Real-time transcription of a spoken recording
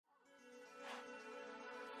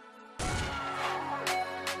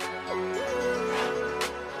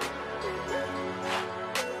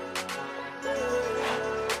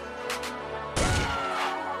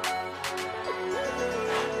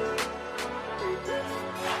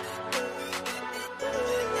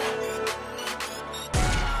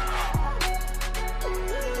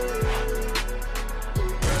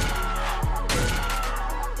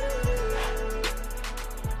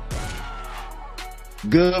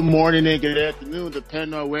Good morning and good afternoon,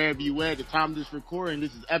 depending on wherever you at. The time of this recording,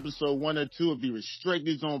 this is episode 102 of the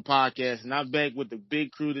Restricted Zone podcast, and I'm back with a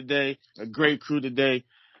big crew today, a great crew today.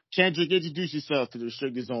 Kendrick, introduce yourself to the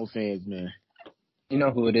Restricted Zone fans, man. You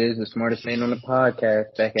know who it is, the smartest man on the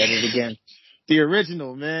podcast, back at it again. The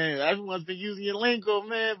original, man. Everyone's been using your lingo,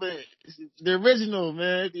 man, but it's the original,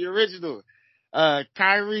 man, the original.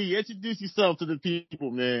 Kyrie, introduce yourself to the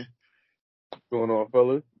people, man. What's going on,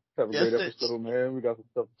 fellas? Have a Yes, great sir. episode, man. We got some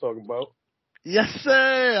stuff to talk about. Yes,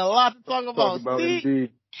 sir. A lot to talk about. Steve.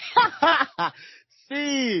 Indeed.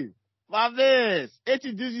 Steve, my man,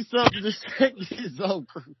 introduce yourself to the Restricted Zone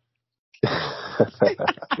crew.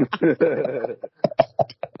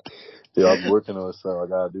 Yeah, I'm working on something. I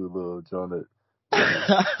gotta do a little joint.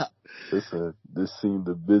 Listen, this seemed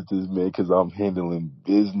the businessman because I'm handling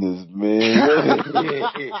business, man.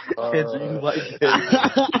 Kendrick, you like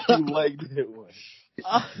that? You like that one?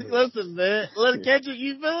 Listen, man. Kendrick,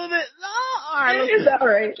 you feeling it? No, all right. It was all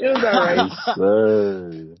right. Yes,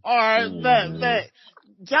 sir. All right, bet.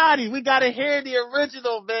 Johnny, we gotta hear the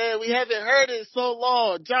original, man. We haven't heard it in so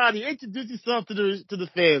long. Johnny, introduce yourself to the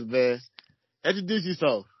fans, man. Introduce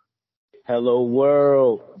yourself. Hello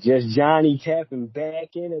world, just Johnny tapping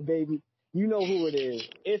back in it, baby. You know who it is.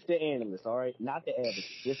 It's the analyst, all right? Not the advocate,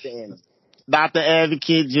 just the analyst. Not the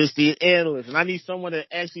advocate, just the analyst. And I need someone to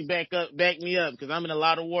actually back me up, because I'm in a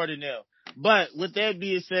lot of water now. But with that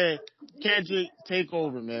being said, Kendrick, take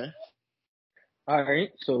over, man. All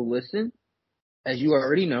right, so listen. As you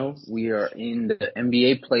already know, we are in the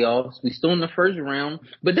NBA playoffs. We're still in the first round,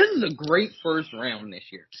 but this is a great first round this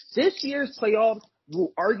year. This year's playoffs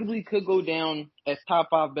will arguably could go down as top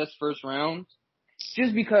 5 best first rounds,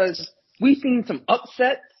 just because we've seen some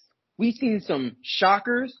upsets, we've seen some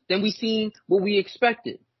shockers, then we've seen what we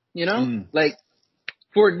expected. You know, like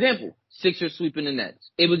for example, Sixers sweeping the Nets.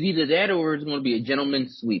 It was either that or it was going to be a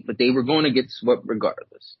gentleman's sweep, but they were going to get swept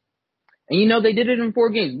regardless. And you know, they did it in 4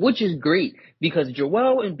 games, which is great because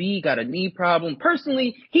Joel Embiid got a knee problem.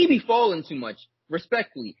 Personally, he be falling too much,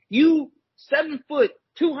 respectfully. You 7 foot,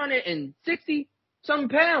 260 some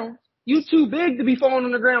pounds, you too big to be falling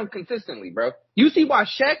on the ground consistently, bro. You see why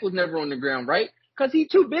Shaq was never on the ground, right? Because he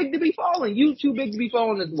too big to be falling. You too big to be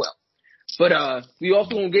falling as well. But we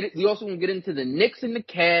also won't get into the Knicks and the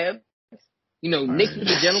Cavs. You know, Knicks is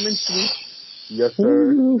a gentleman's sweep. Yes,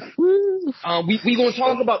 sir. We gonna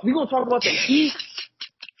talk about the Heat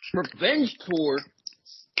revenge tour.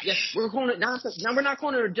 Yes, we're calling it now. We're not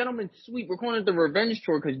calling it a gentleman's sweep. We're calling it the revenge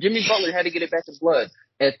tour because Jimmy Butler had to get it back in blood,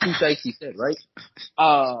 as Pooh Shiesty said, right?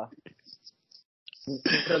 What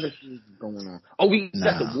other things is going on? Oh, we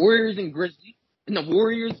got the Warriors and Grizzlies. No,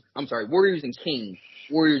 Warriors and Kings.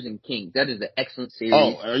 Warriors and Kings. That is an excellent series.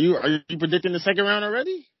 Oh, are you predicting the second round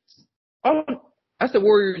already? Oh, that's the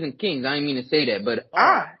Warriors and Kings. I didn't mean to say that, but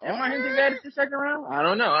am I hinting that it's the second round? I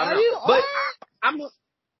don't know. But I'm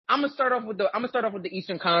gonna start off with the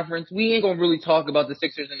Eastern Conference. We ain't gonna really talk about the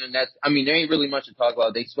Sixers and the Nets. I mean, there ain't really much to talk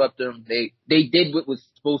about. They swept them. They did what was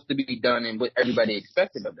supposed to be done and what everybody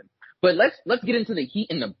expected of them. But let's get into the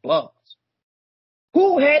Heat and the Bucks.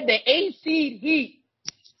 Who had the 8 seed Heat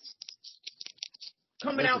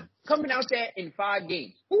coming out there in 5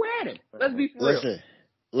 games? Who had it? Let's be for real.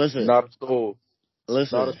 Listen. Not a soul.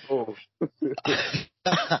 Listen. Not a soul.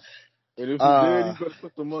 And if you did, you better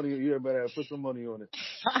put some money. You better put some money on it.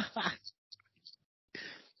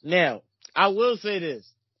 Now, I will say this,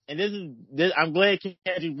 and I'm glad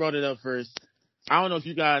Kendrick brought it up first. I don't know if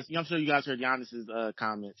you guys, I'm sure you guys heard Giannis's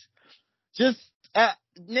comments. Just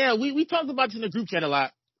now, we talked about this in the group chat a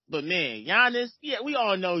lot, but man, Giannis, yeah, we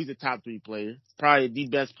all know he's a top 3 player, probably the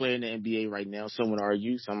best player in the NBA right now. Some would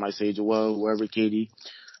argue, some might say Joel, whoever, KD.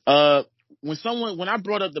 When I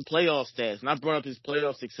brought up the playoff stats and I brought up his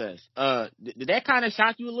playoff success, did that kind of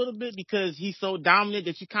shock you a little bit because he's so dominant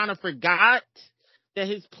that you kind of forgot that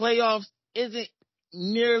his playoffs isn't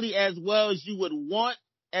nearly as well as you would want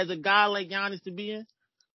as a guy like Giannis to be in?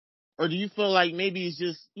 Or do you feel like maybe it's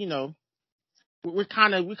just, you know, we're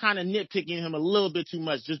kind of nitpicking him a little bit too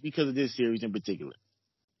much just because of this series in particular?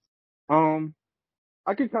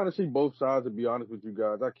 I can kind of see both sides, to be honest with you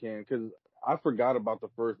guys. I can, because I forgot about the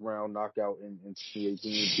first round knockout in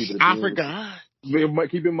 2018. I forgot.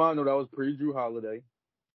 Keep in mind, though, that was pre-Drew Holiday.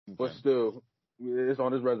 But still, it's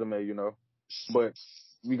on his resume, you know. But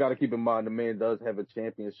we got to keep in mind the man does have a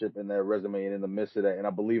championship in that resume and in the midst of that. And I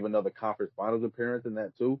believe another conference finals appearance in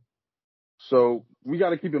that, too. So we got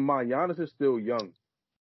to keep in mind, Giannis is still young.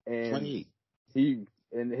 And 28. he,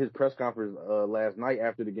 in his press conference last night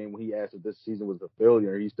after the game when he asked if this season was a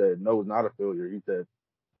failure, he said, no, it's not a failure. He said,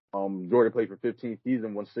 Jordan played for 15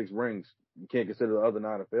 seasons, won 6 rings. You can't consider the other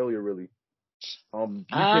 9 a failure, really. You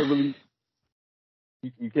Ah, can't really,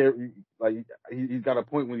 you can't like he's got a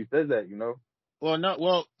point when he says that, you know. well, no,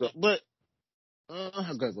 well, So, but go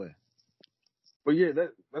ahead. but yeah,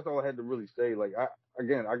 that's all I had to really say. Like I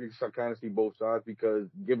can kind of see both sides because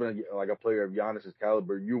given a player of Giannis's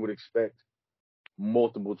caliber, you would expect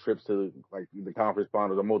multiple trips to like the conference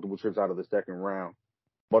finals or multiple trips out of the second round.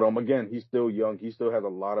 But again, he's still young. He still has a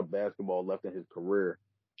lot of basketball left in his career,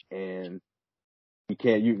 and we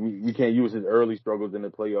can't use his early struggles in the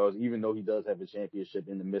playoffs, even though he does have a championship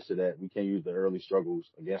in the midst of that. We can't use the early struggles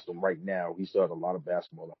against him right now. He still has a lot of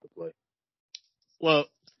basketball left to play. Well,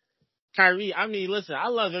 Kyrie, I mean, listen, I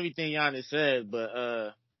love everything Giannis said,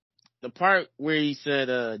 but the part where he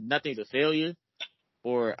said nothing's a failure,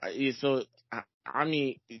 I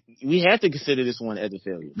mean, we have to consider this one as a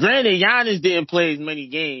failure. Granted, Giannis didn't play as many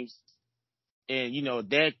games, and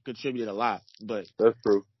that contributed a lot. But That's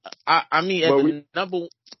true. I mean,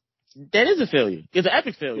 that is a failure. It's an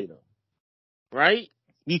epic failure, though, right?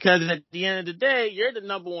 Because at the end of the day, you're the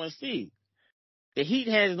number one seed. The Heat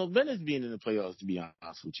has no business being in the playoffs, to be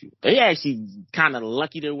honest with you. They actually kind of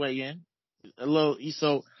lucky their way in a little.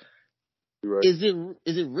 So, Right. is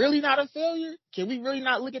it really not a failure? Can we really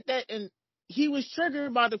not look at that? And he was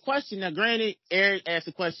triggered by the question. Now, granted, Eric asked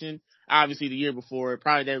the question obviously the year before.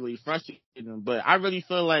 Probably that really frustrated him. But I really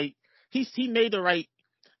feel like he made the right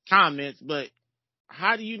comments. But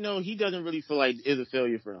how do you know he doesn't really feel like it's a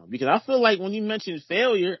failure for him? Because I feel like when you mentioned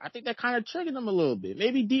failure, I think that kind of triggered him a little bit.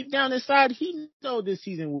 Maybe deep down inside, he know this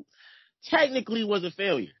season technically was a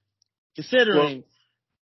failure, considering.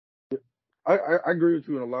 Well, I agree with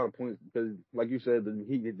you in a lot of points because, like you said,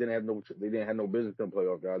 they didn't have no business in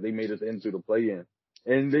playoff guys. They made us into the play-in,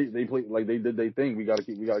 and they played like they did their thing. We gotta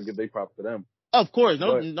give their props to them. Of course,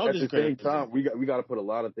 no At the same discredit. time, we got to put a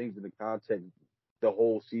lot of things into context. The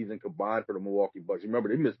whole season combined for the Milwaukee Bucks. Remember,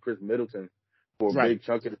 they missed Chris Middleton for a big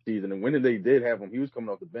chunk of the season, and when they did have him, he was coming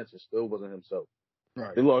off the bench and still wasn't himself.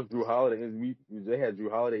 Right. They lost Drew Holiday, and they had Drew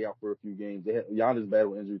Holiday out for a few games. They had Giannis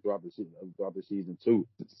battled injury throughout the season too.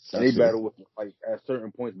 And they battled with at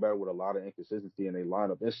certain points battled with a lot of inconsistency in their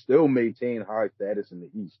lineup, and still maintain high status in the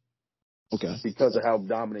East. Okay. Because of how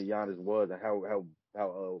dominant Giannis was and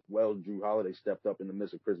how well Drew Holiday stepped up in the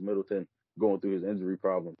midst of Chris Middleton going through his injury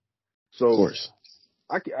problem. So, of course,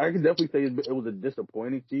 I can definitely say it was a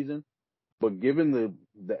disappointing season, but given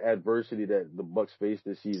the adversity that the Bucks faced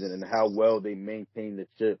this season and how well they maintained the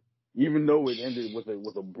chip, even though it ended with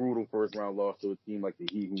a brutal first round loss to a team like the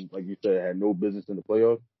Heat, who, like you said, had no business in the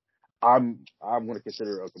playoffs, I'm going to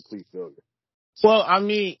consider it a complete failure. Well, I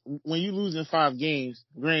mean, when you lose in 5 games,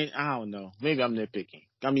 granted, I don't know. Maybe I'm nitpicking.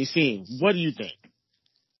 I mean, what do you think?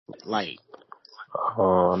 Like,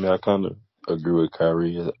 I mean, I kind of agree with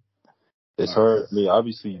Kyrie. It's hard. I mean,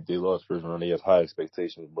 obviously they lost first round. They have high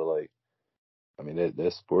expectations, but like, I mean,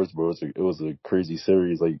 that sports, bro. It was a crazy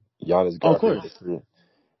series. Like Giannis got hurt.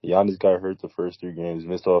 Giannis got hurt the first 3 games,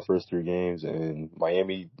 missed all first 3 games, and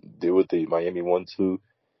Miami did what Miami won 2.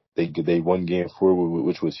 They won game 4,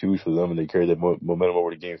 which was huge for them, and they carried that momentum over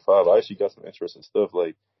to game 5. I actually got some interesting stuff.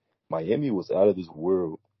 Like Miami was out of this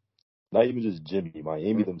world. Not even just Jimmy.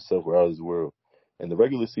 Miami themselves were out of this world. In the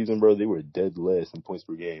regular season, bro, they were dead last in points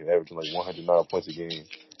per game, averaging like 109 points a game.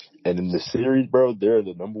 And in the series, bro, they're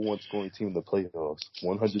the number 1 scoring team in the playoffs.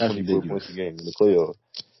 124 points a game in the playoffs.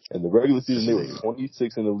 In the regular season, they were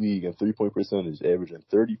 26 in the league in 3-point percentage, averaging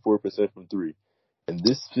 34% from 3. In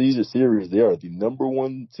this series, they are the number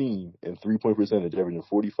 1 team in 3-point percentage, averaging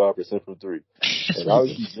 45% from 3. And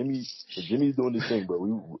obviously, Jimmy's doing this thing,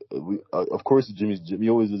 bro. Of course, Jimmy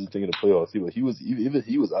always does the thing in the playoffs. But he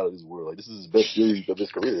was out of this world. Like this is his best series of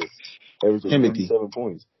his career, averaging 37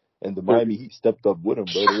 points. And the Miami Heat stepped up with him,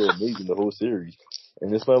 bro. They were amazing the whole series.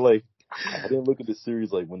 And it's not like I didn't look at the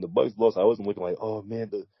series like when the Bucks lost. I wasn't looking like, oh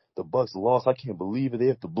man, the Bucks lost. I can't believe it. They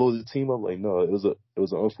have to blow the team up. Like no, it was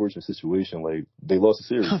an unfortunate situation. Like they lost the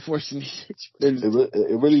series. Unfortunate situation.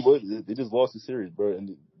 It really was. They just lost the series, bro.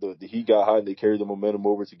 And the Heat got hot. And they carried the momentum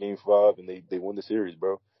over to Game 5, and they won the series,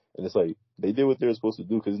 bro. And it's like they did what they were supposed to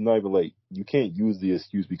do because it's not even like you can't use the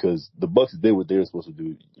excuse because the Bucks did what they were supposed to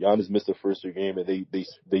do. Giannis missed the first 3 games, and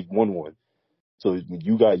they won 1. So when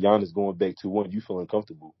you got Giannis going back 2-1, you feeling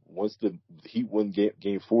comfortable. Once the Heat won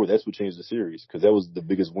game 4, that's what changed the series because that was the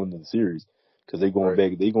biggest win in the series because they going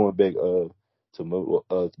back to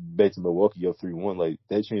Milwaukee up 3-1. Like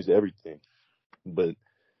that changed everything. But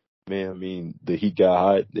man, I mean the Heat got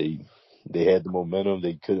hot. They had the momentum.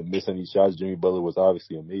 They couldn't miss any shots. Jimmy Butler was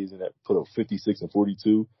obviously amazing. That put up 56 and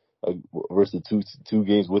 42 versus two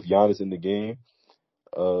games with Giannis in the game.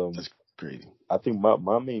 That's crazy. I think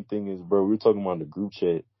my main thing is, bro, we were talking about in the group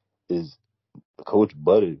chat, is Coach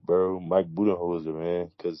butted, bro. Mike Budenholzer,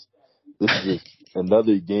 man, because this is just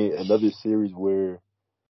another game, another series where,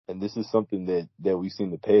 and this is something that we've seen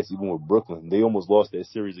in the past, even with Brooklyn. They almost lost that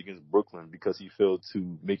series against Brooklyn because he failed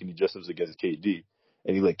to make any adjustments against KD,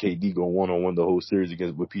 and he let KD go one-on-one the whole series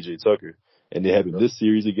with PJ Tucker. And they happened this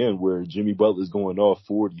series again where Jimmy Butler's going off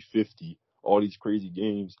 40, 50, all these crazy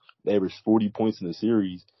games. They averaged 40 points in the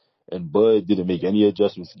series, and Bud didn't make any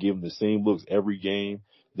adjustments. Gave him the same looks every game.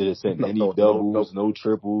 Didn't send any doubles, no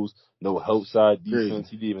triples, no help side defense.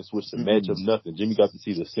 He didn't even switch the matchup, nothing. Jimmy got to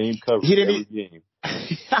see the same coverage every game.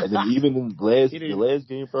 And then even in the last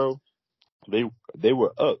game, bro, they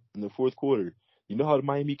were up in the fourth quarter. You know how the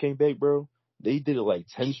Miami came back, bro? They did it like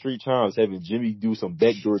 10 straight times, having Jimmy do some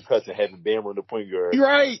backdoor cuts and having Bam on the point guard.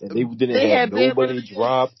 Right. And they didn't have nobody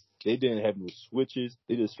drop. They didn't have no switches.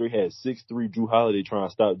 They just straight had 6'3" Drew Holiday trying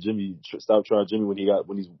to stop Jimmy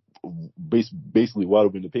when he's basically wide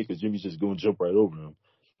open in the paint because Jimmy's just going to jump right over him.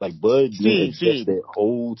 Like Bud didn't adjust that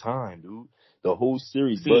whole time, dude. The whole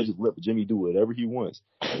series, Bud just let Jimmy do whatever he wants.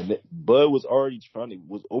 And Bud was already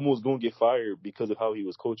was almost going to get fired because of how he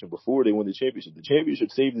was coaching before they won the championship. The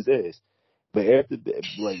championship saved his ass. But after that,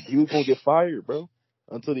 he was going to get fired, bro,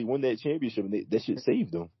 until they won that championship, and that shit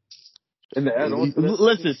saved them. And to add on to that,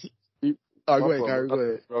 listen. Go ahead, Kyrie. Go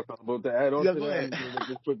ahead. But to add on to that,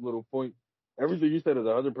 this quick little point, everything you said is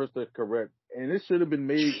 100% correct, and it should have been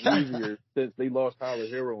made easier since they lost Tyler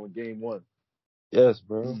Hero in Game 1. Yes,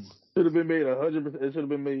 bro. Should have been made 100%. It should have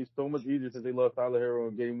been made so much easier since they lost Tyler Hero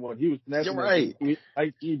in Game 1. He was snatching ice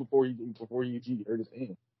before he hurt his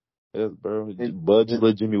hand. Yes, bro. Bud just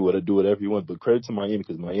let Jimmy do whatever he wants. But credit to Miami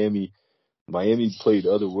because Miami played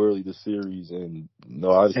otherworldly this series, and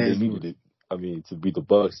obviously they needed it. I mean, to beat the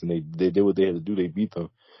Bucks, and they did what they had to do. They beat them.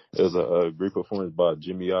 It was a great performance by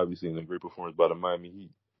Jimmy, obviously, and a great performance by the Miami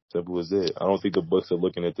Heat. Simple as that. I don't think the Bucks are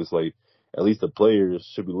looking at this like. At least the players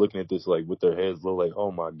should be looking at this like with their heads low, like,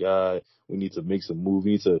 oh my God, we need to make some move.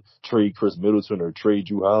 We need to trade Chris Middleton or trade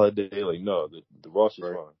Drew Holiday. Like, no, the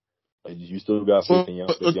roster's fine. Like, you still got faith in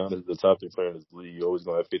Giannis. Giannis is the top 3 player in this league. You're always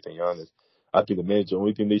gonna have faith in Giannis. I think the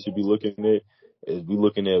only thing they should be looking at is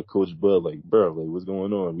looking at Coach Bud, like, bro, like, what's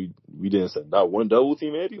going on? We didn't set not one double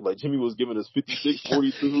team, Andy. Like, Jimmy was giving us 56,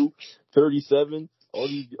 42, 37. All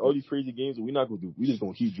these crazy games that we're not gonna do. We just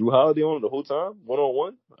gonna keep Drew Holiday on the whole time, 1-on-1.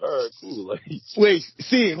 All right, cool. Like, wait,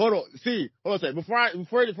 hold on a second.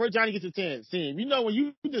 Before Johnny gets to 10, you know when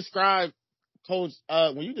you describe Coach,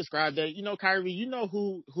 when you describe that, you know, Kyrie, you know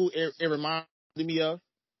who it reminded me of,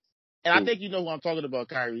 and I think you know who I'm talking about,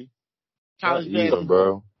 Kyrie. College basketball,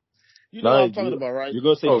 bro. You know what I'm talking about, right? You're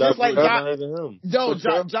gonna say just like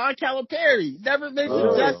John Calipari never makes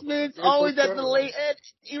adjustments, always at the late end.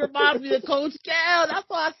 He reminds me of Coach Cal. That's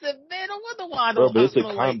why I said, man, I wonder why. Bro, but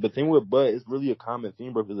the thing with Bud, it's really a common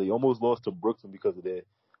theme, bro. Because they almost lost to Brooklyn because of that.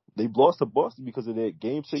 They lost to Boston because of that.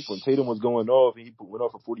 Game 6 when Tatum was going off and he went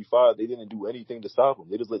off for 45. They didn't do anything to stop him.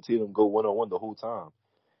 They just let Tatum go 1-on-1 the whole time.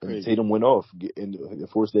 And Tatum went off and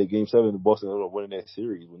forced that Game 7 and Boston ended up winning that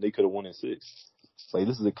series when they could have won in 6. Like,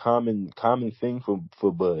 this is a common thing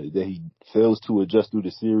for Bud, that he fails to adjust through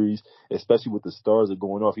the series, especially with the stars that are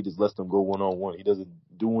going off. He just lets them go 1-on-1. He doesn't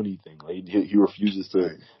do anything. Like, he refuses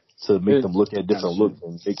to make them look at different looks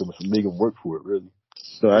and make them work for it, really.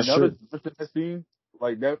 So that's true. That scene,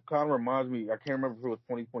 like, that kind of reminds me, I can't remember if it was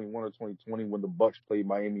 2021 or 2020 when the Bucks played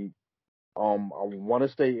Miami. I want to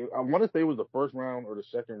say it was the first round or the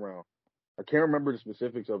second round. I can't remember the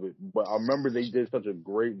specifics of it, but I remember they did such a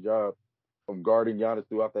great job of guarding Giannis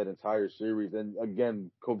throughout that entire series. And again,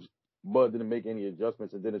 Coach Bud didn't make any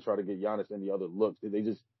adjustments and didn't try to get Giannis any other looks.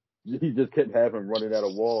 He just kept having running at a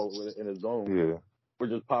wall in his zone. Yeah. We're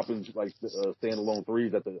just popping like standalone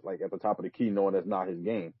threes at the top of the key, knowing that's not his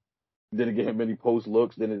game. Didn't get him any post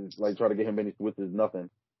looks. Didn't try to get him any switches. Nothing.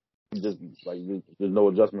 Just there's no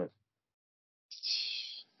adjustments.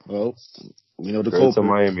 Well, we know the culprit. To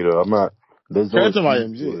Miami though. I'm not. There's no to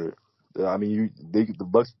Miami. Yeah. I mean,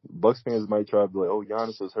 the Bucks fans might try to be like, "Oh,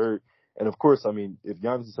 Giannis is hurt," and of course, I mean, if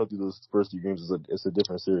Giannis is healthy those first 2 games, it's a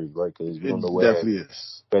different series, right? Because you don't know what definitely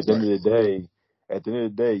is. But at the end of the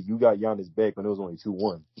day, you got Giannis back when it was only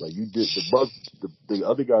 2-1. Like, you did the Bucks, the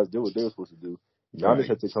other guys did what they were supposed to do. Giannis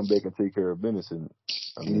had to come back and take care of business, and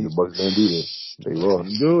I mean, the Bucks didn't do that. They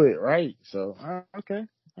lost. Do it right. So okay,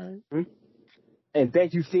 all right. And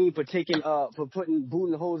thank you, Fiend, for putting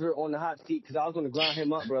Budenholzer on the hot seat, because I was going to grind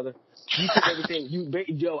him up, brother. You took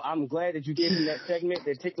everything. Joe, I'm glad that you gave him that segment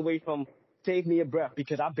that took away from Save Me a Breath,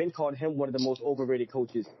 because I've been calling him one of the most overrated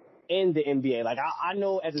coaches in the NBA. Like, I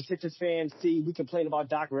know as a Sixers fan, we complain about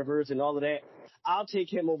Doc Rivers and all of that. I'll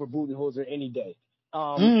take him over Budenholzer any day.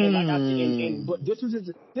 And like but this was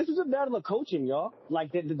a battle of coaching, y'all.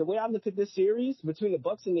 Like the way I look at this series between the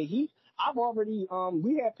Bucks and the Heat, I've already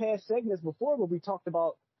we had past segments before where we talked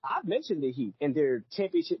about. I've mentioned the Heat and their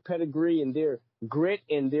championship pedigree and their grit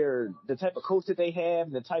and the type of coach that they have,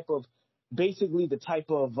 the type of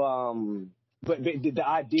but the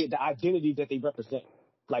identity that they represent.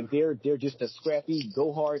 Like they're just a scrappy,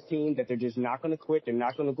 go hard team that they're just not going to quit. They're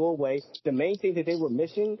not going to go away. The main thing that they were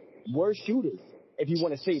missing were shooters, if you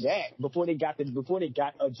want to say that, before they got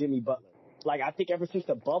a Jimmy Butler. Like I think ever since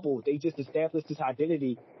the bubble, they just established this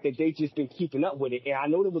identity that they've just been keeping up with it. And I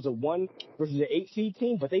know there was a 1 versus an 8 seed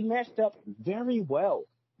team, but they matched up very well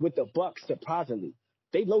with the Bucks. Surprisingly,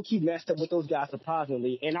 they low key matched up with those guys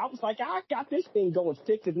surprisingly. And I was like, I got this thing going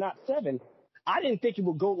 6, if not 7. I didn't think it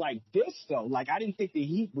would go like this, though. Like, I didn't think the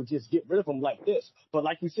Heat would just get rid of him like this. But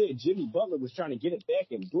like you said, Jimmy Butler was trying to get it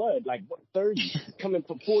back in blood, like 30, coming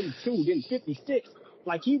from 42, then 56.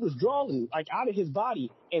 Like, he was drawing, like, out of his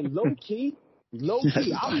body. And low-key,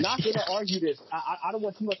 I'm not going to argue this. I don't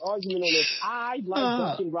want too much argument on this. I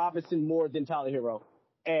like Duncan Robinson more than Tyler Hero.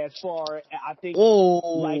 As far, I think,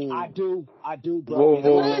 like, I do, bro. In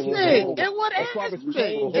what aspect? As far as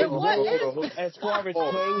playing his role, as far as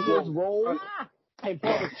playing his role,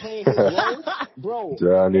 bro.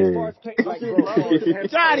 Johnny.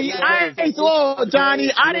 Johnny,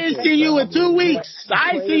 Johnny, I didn't see you in 2 weeks.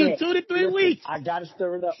 I didn't see you 2 to 3 weeks. I gotta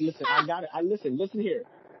stir it up. Listen, listen here.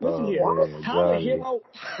 Man, Tyler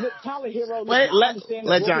Hero. Let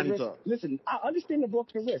Johnny talk. Listen, I understand the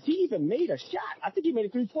broken wrist. He even made a shot. I think he made a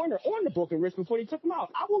 3-pointer on the broken wrist before they took him out.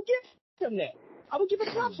 I will give him that. I will give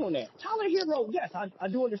him props on that. Tyler Hero, yes, I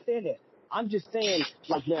do understand that. I'm just saying,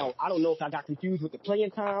 like now, I don't know if I got confused with the playing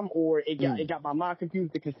time or it got my mind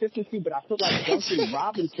confused with the consistency, but I feel like Duncan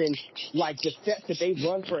Robinson, like the sets that they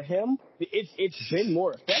run for him, it's been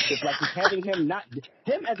more effective. Like having him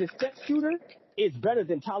as a step shooter is better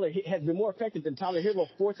than has been more effective than Tyler Hero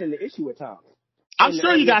forcing the issue at times. I'm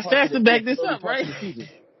sure you got stats to back this up, right?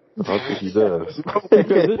 I don't think he does.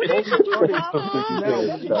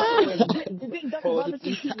 Didn't Duncan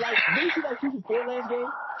Robinson shoot like 4 last game?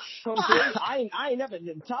 I ain't never.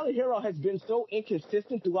 Tyler Hero has been so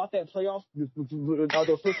inconsistent throughout that playoff,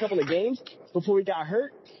 those first couple of games before he got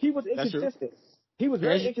hurt. He was inconsistent. He was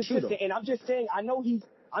very inconsistent, and I'm just saying,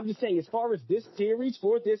 I'm just saying, as far as this series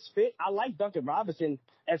for this fit, I like Duncan Robinson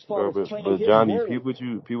as far as playing his Johnny, role. people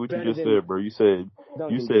you just said, bro. You said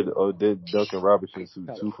that Duncan Robinson shoot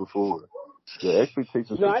 2 for 4. The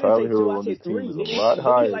expectations for Tyler Hero on this team is a lot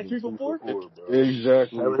higher like 3 for 4.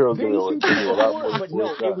 Exactly. Tyler Hero's going to a lot more. But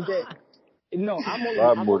no, it was that. No,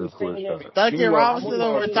 I'm only saying that. Duncan Robinson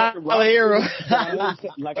over Tyler Hero.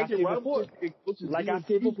 Like I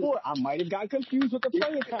said before, I might have gotten confused with the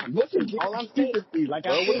playing time. Listen, all I'm saying is, like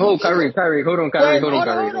I said, Kyrie, hold on, Kyrie. I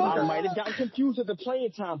might have gotten confused with the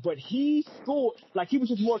playing time, but he scored, like he was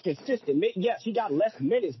just more consistent. Yes, he got less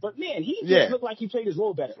minutes, but man, he just looked like he played his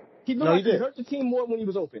role better. He looked like he hurt the team more when he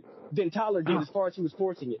was open than Tyler did as far as he was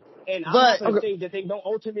forcing it. And I'm not going to say that they don't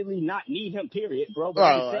ultimately not need him, period, bro. But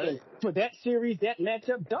I'm just saying, for that series, that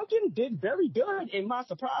matchup, Duncan did very good in my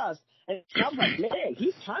surprise. And I was like, man,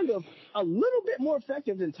 he's kind of a little bit more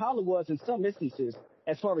effective than Tyler was in some instances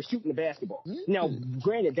as far as shooting the basketball. Now,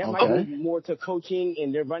 granted, that might be more to coaching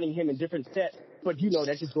and they're running him in different sets. But,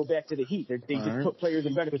 that just go back to the Heat. They just put players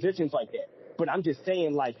in better positions like that. But I'm just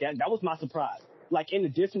saying, like, that was my surprise. Like, in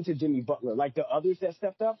addition to Jimmy Butler, like the others that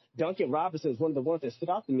stepped up, Duncan Robinson is one of the ones that stood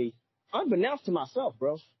out to me, unbeknownst to myself,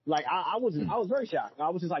 bro. Like, I was very shocked. I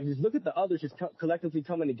was just like, just look at the others just collectively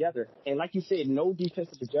coming together. And like you said, no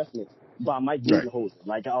defensive adjustments by Mike Budenholzer.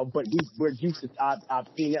 Like, but we're used to, I've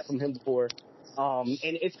seen that from him before. And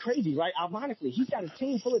it's crazy, right? Ironically, he's got a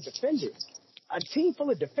team full of defenders.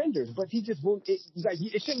 But he just won't, it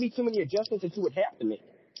shouldn't be too many adjustments that you would have to make.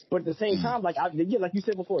 But at the same time, like you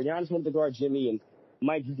said before, Giannis wanted to guard Jimmy, and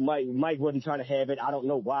Mike wasn't trying to have it. I don't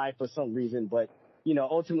know why, for some reason, but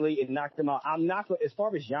ultimately it knocked him out. I'm not going, as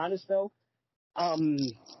far as Giannis though, I'm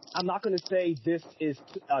not going to say this is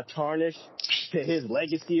a tarnish to his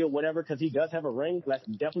legacy or whatever, because he does have a ring. Let's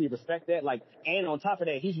definitely respect that. Like, and on top of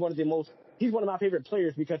that, he's one of my favorite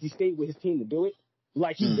players because he stayed with his team to do it.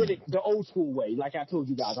 Like, he did it the old school way. Like I told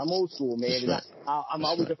you guys, I'm old school, man. And I'm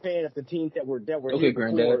always a fan of the teams that were here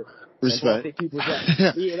before. Respect.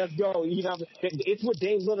 Yeah, let's go. It's what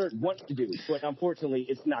Dame Lillard wants to do, but unfortunately,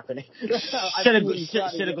 it's not going to. Should have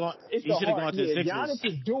gone to the Sixers. Giannis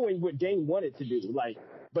is doing what Dame wanted to do. Like,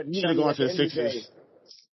 but should have gone to the Sixers.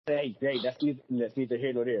 Hey, that's neither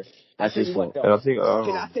here nor there. I That's tell his you what fault. And though. I think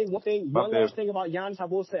Can I say one thing? my One bad. last thing about Giannis. I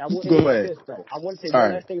will Go end with ahead. this though. I want to say All one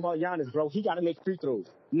right. last thing about Giannis, bro. He got to make free throws.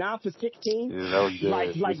 9 for 16. Yeah, that was Like,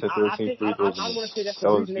 bad. like Missing I 13 think free throws. I don't want to say that's That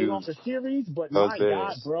the was reason they huge. lost the series, but That was my bad. God,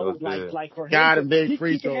 That bro, was bad. like for him Gotta to make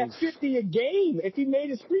free he could have throws. 50 a game if he made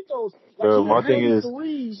his free throws. Like Bro, he my had thing is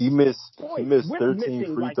 43 he missed points with 13 missing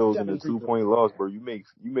free like throws in 7 a free throws. 2-point loss, bro. You make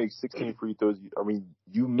 16 free throws. I mean,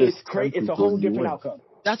 you miss It's 10 crazy. It's free a throws whole and you different win. outcome.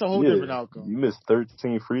 That's a whole Yeah, different outcome. you missed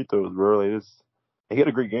 13 free throws, bro. Like it's, he had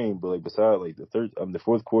a great game, but like besides like the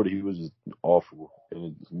fourth quarter, he was just awful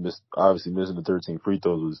and obviously missing the 13 free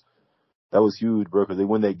throws was huge, bro. Because they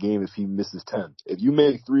win that game if he misses 10. If you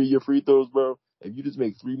make 3 of your free throws, bro, if you just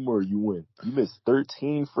make 3 more, you win. You missed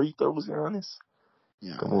 13 free throws, Giannis.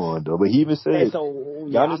 Yeah. Come on, though. But he even said And so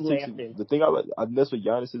yeah, Giannis I'm takes laughing. the thing I mess with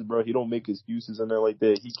Giannis is, bro. He don't make excuses and that like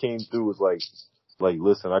that. He came through with like,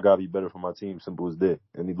 listen, I gotta be better for my team. Simple as that,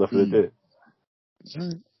 and he left it at that.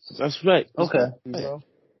 That's right. Okay. Bro.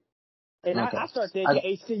 And Okay. I start thinking,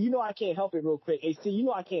 AC, you know I can't help it real quick. AC, you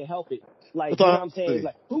know I can't help it. Like, What's you know what up? I'm saying?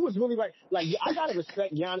 Like, who was really right? Like, I gotta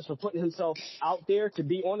respect Giannis for putting himself out there to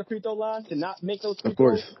be on the free throw line, to not make those free Of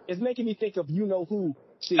course. throws. It's making me think of you know who.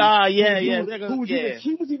 See, Yeah. he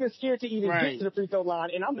was even scared to even Right. get to the free throw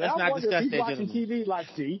line. And Let's I not wonder if discuss he's that, watching gentlemen. TV like,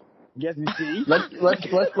 guess you see. Let's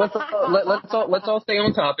all stay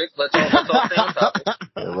on topic. Let's all stay on topic.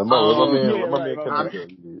 Yeah, let my right. man come back up.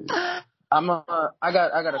 Yeah. I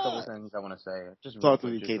got a couple things I want to say. Just real Talk to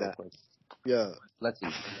quick. me, K-Dot. Yeah. Let's see.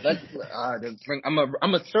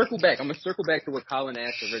 I'm a circle back. I'm gonna circle back to what Colin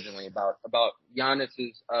asked originally about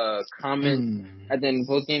Giannis's comment at the end of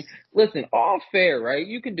the post game. Listen, all fair, right?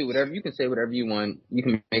 You can do whatever. You can say whatever you want. You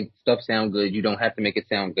can make stuff sound good. You don't have to make it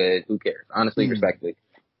sound good. Who cares? Honestly, respectfully,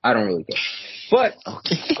 I don't really care. But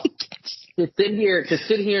to sit here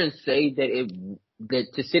and say that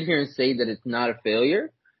it's not a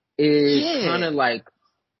failure is kind of like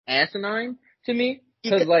asinine to me.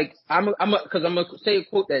 Because like I'm gonna say a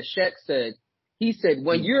quote that Shaq said. He said,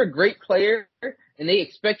 "When you're a great player and they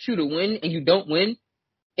expect you to win and you don't win,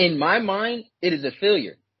 in my mind, it is a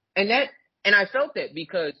failure." And I felt that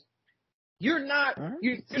because you're not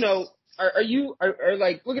you know are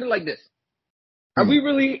like look at it like this. Are we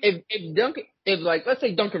really if like let's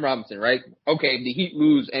say Duncan Robinson, right? Okay, the Heat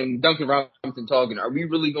lose and Duncan Robinson talking. Are we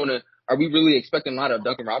really expecting a lot of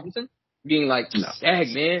Duncan Robinson being like,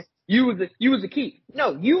 "Dang man, you was the key"?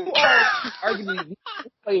 No, you are arguably the best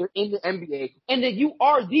player in the NBA, and that you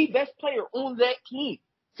are the best player on that team.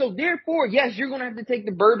 So therefore, yes, you're gonna have to take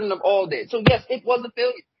the burden of all that. So yes, it was a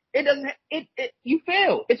failure. It doesn't. You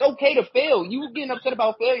failed. It's okay to fail. You getting upset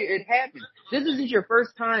about failure. It happens. This isn't your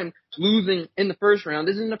first time losing in the first round.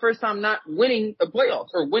 This isn't the first time not winning the playoffs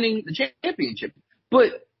or winning the championship.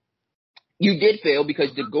 But you did fail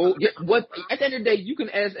because the goal. What at the end of the day, you can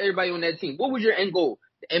ask everybody on that team. What was your end goal?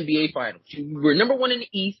 The NBA Finals. You were number one in the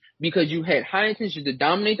East because you had high intentions to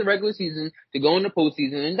dominate the regular season, to go in the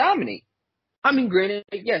postseason and dominate. I mean, granted,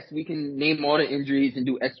 yes, we can name all the injuries and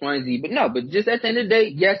do X, Y, and Z, but just at the end of the day,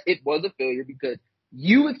 yes, it was a failure because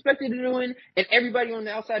you expected it to win, and everybody on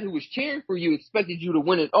the outside who was cheering for you expected you to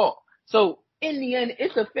win it all. So, in the end,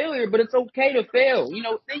 it's a failure, but it's okay to fail. You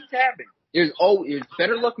know, things happen. There's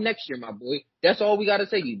better luck next year, my boy. That's all we gotta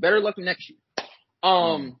say to you. Better luck next year.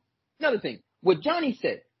 Another thing, what Johnny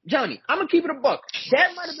said. Johnny, I'm gonna keep it a buck.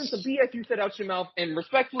 That might have been some BS you said out your mouth, and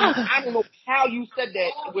respectfully, I don't know how you said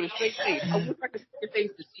that with a straight face. I wish I could see your face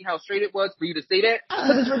to see how straight it was for you to say that,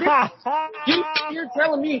 because it's ridiculous. You're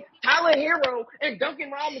telling me Tyler Hero and Duncan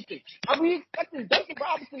Robinson. Are we expecting Duncan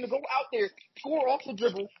Robinson to go out there, score off the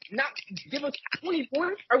dribble, not give us 20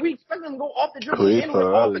 points? Are we expecting him to go off the dribble and handle it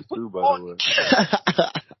off and put too, the by ball? the way.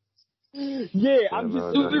 Yeah, I'm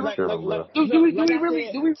just Do we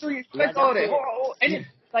really expect all that? And it's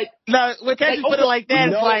like, no, when Kenji put it like that,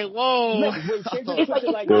 it's like, whoa. Look, when Kendrick it's puts like, it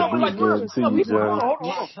like That that, bleach game to you, John.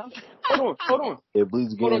 hold on. That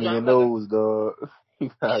bleach game in John, your nose, dog.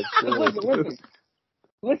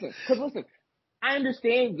 Listen. I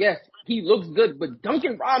understand, yes, he looks good, but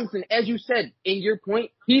Duncan Robinson, as you said in your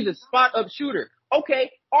point, he's a spot up shooter.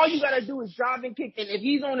 Okay, all you gotta do is drive and kick, and if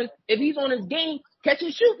he's on his game, catch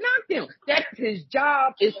and shoot, knock them. That's his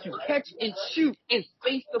job, is to catch and shoot and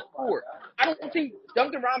space the floor. I don't think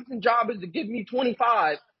Duncan Robinson's job is to give me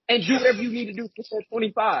 25 and do whatever you need to do for that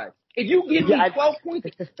 25. If you give me 12 points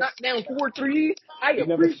and knock down 4 threes, I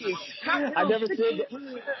appreciate you. I never said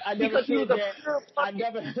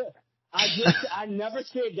that. I never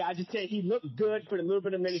said that. I just said he looked good for the little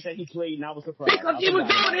bit of minutes that he played, and I was surprised. Because he was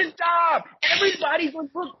doing his job. Everybody was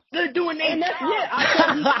good doing their job.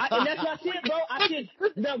 And that's what I said, bro. I said,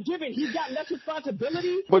 now, given he's got less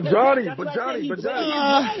responsibility. But Johnny, he played his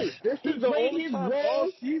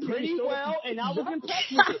role pretty well, and I was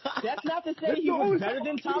impressed with it. That's not to say he was better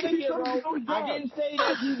than Tyler Hero. I didn't say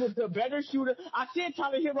that he was the better shooter. I said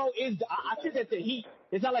Tyler Hero is. I said that the Heat.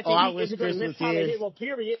 It's not like the Heat is going to miss Tyler Hero,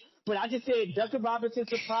 period. But I just said Duncan Robinson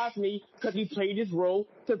surprised me because he played his role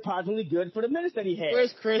surprisingly good for the minutes that he had.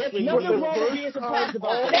 Where's Chris? There's nothing wrong with being surprised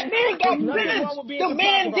about that. Man got minutes. The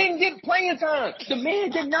man didn't get playing time. The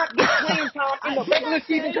man did not get playing time in the regular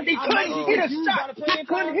season because he couldn't hit a shot. He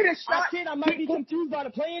couldn't hit a shot. I said I might be confused by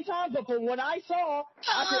the playing time, but from what I saw,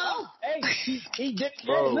 I said, oh, hey, he did.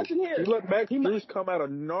 Hey, listen here. He let Max Strus come out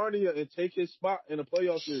of Narnia and take his spot in a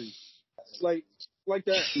playoff series. Like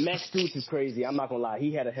that. Max Strus is crazy. I'm not gonna lie.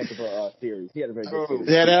 He had a heck of a series. He had a very good series.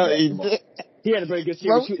 Yeah, he had a very good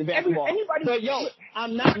series shooting basketball. But yo,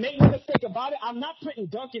 I'm not making no mistake about it. I'm not putting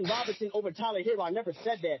Duncan Robinson over Tyler Hero. I never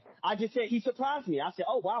said that. I just said he surprised me. I said,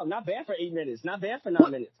 oh wow, not bad for 8 minutes. Not bad for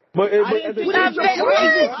 9 minutes. Wait,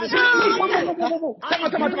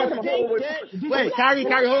 Kyrie,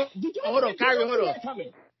 hold on.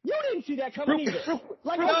 You didn't see that coming either.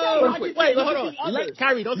 Wait, hold on.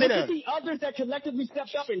 Kyrie, don't say that. The others that collectively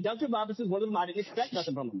stepped up, and Duncan Robinson is one of them. I didn't expect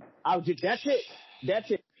nothing from him. That's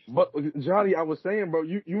it. But Johnny, I was saying, bro,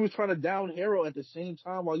 you was trying to down Hero at the same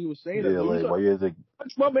time while you were saying that. Yeah, like why you think?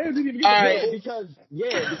 My man didn't even get because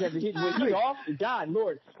when he's off, God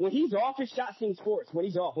Lord, when he's off, his shot seems forced. When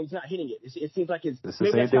he's off, when he's not hitting it, it seems like his. It's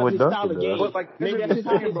the same thing with Duncan, though. Maybe that's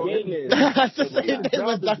how his game is. That's the same thing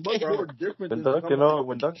with Duncan.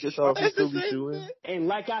 When Duncan gets off, he still be shooting. And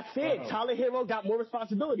like I said, Tyler Hero got more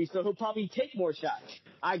responsibility, so he'll probably take more shots.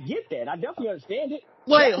 I get that. I definitely understand it.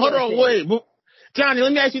 Wait. Johnny,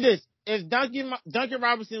 let me ask you this. If Duncan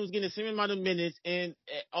Robinson was getting the same amount of minutes and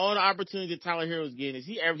all the opportunity that Tyler Hero was getting, is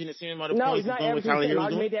he averaging the same amount of points? No, he's not averaging the same. I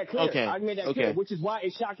made that clear. Okay. I made that clear, which is why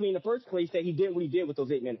it shocked me in the first place that he did what he did with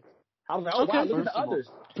those 8 minutes. I was like, oh, wow, look at the others.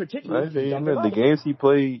 Particularly the games he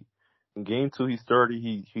played, in game 2 he started,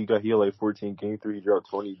 he had like 14, game 3 he dropped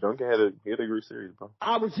 20. Duncan had a great series, bro.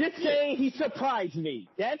 I was just saying he surprised me.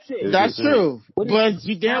 That's it. That's true. But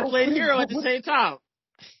you downplayed Hero at the same time.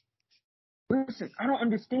 Listen, I don't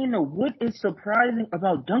understand though. What is surprising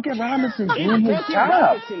about Duncan Robinson doing his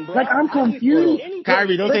job? Like, I'm confused.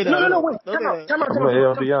 Kyrie, don't say that. No, wait. Time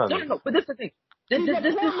out. No, but this is the thing. This is the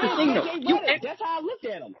thing though. That's how I looked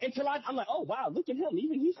at him until I'm like, oh wow, look at him.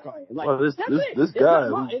 Even he's trying. Like, well, this guy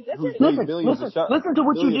who's made millions of shots. Listen to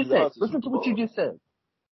what you just said. Listen to what you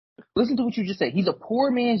just said. He's a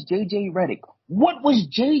poor man's JJ Redick. What was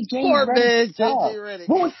JJ Redick's job?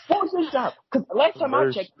 What was his job? Because last time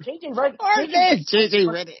I checked, JJ Redick wasn't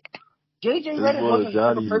the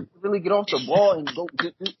person to really get off the ball and go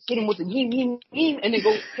hit him with the yeen, and then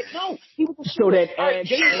go. No, he was so that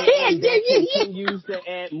continues to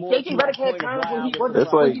add more. JJ Redick had times when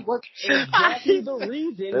he wasn't. Exactly the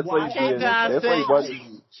reason why.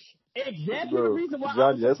 Exactly the reason why.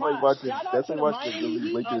 Johnny, that's why you watching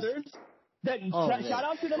the Lakers. Shout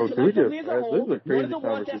out to them collectively as a whole. One of the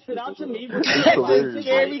ones that stood out to me was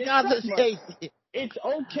scary conversation. It's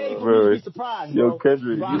okay for me to be surprised, bro. Yo,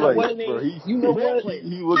 Kendrick, you know what?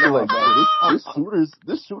 He looking like, bro,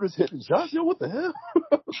 this shooter's hitting shots. Yo, what the hell?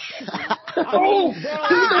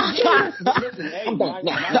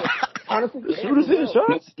 Honestly, shooters hitting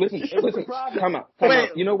shots. Listen. Come on.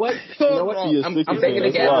 You know what? I'm banging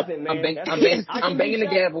the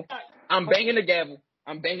gavel. I'm banging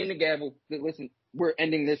the gavel. Listen, we're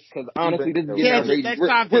ending this because honestly, this is getting outrageous.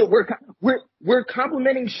 We're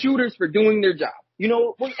complimenting shooters for doing their job. You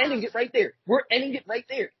know, we're ending it right there.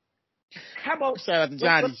 How about shout out to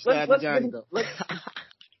Johnny?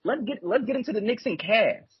 Let's get into the Knicks and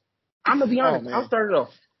Cavs. I'm gonna be honest. I'll start it off.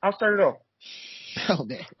 Oh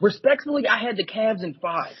man. Respectfully, I had the Cavs in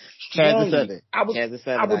 5. Cavs in 7. Cavs in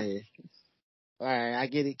 7. All right, I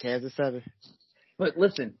get it. Cavs in 7. But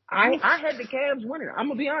listen, I had the Cavs winning. I'm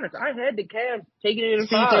gonna be honest. I had the Cavs taking it in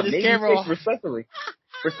 5. Maybe 6,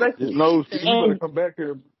 respectfully. No, you better come back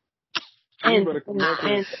here. And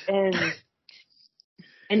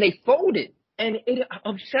they folded, and it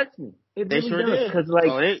upsets me. They sure did. Cause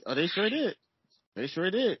like, they sure did. They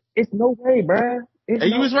sure did. It's no way, bruh.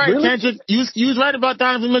 You was right, really? Kendrick. You was right about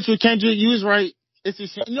Donovan Mitchell, Kendrick. You was right. It's a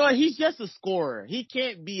shame. You know what? He's just a scorer. He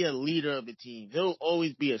can't be a leader of a team. He'll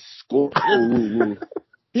always be a scorer.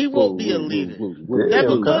 He won't be a leader.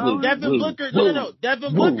 Devin Booker, no.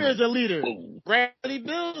 Devin Booker is a leader. Bradley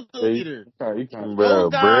Bill's a leader. Bro,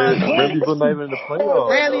 Those guys. Bradley Bill not even in the playoffs.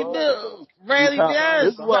 Bradley Bro. Bill. Bradley Bill.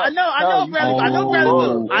 This is why- I know Bradley. I know Bradley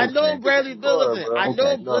Bill. I know Bradley Bill. Listen, I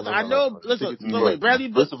know. Listen, I know. Listen. So wait, Bradley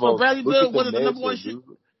Bill. First of all, So Bradley look Bill at the wasn't the number one matchup, shooter.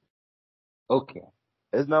 dude. Okay.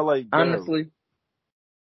 It's not like Honestly,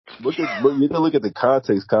 you have to look at the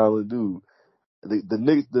context, Colin, dude. The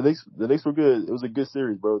Knicks were good. It was a good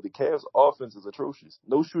series, bro. The Cavs' offense is atrocious.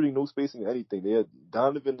 No shooting, no spacing, anything. They had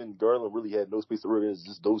Donovan and Garland really had no space to work. It was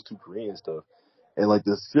just those two Korean stuff. And like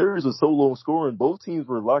the series was so low scoring, both teams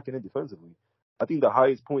were locking in defensively. I think the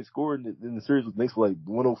highest point scored in the series was Knicks for like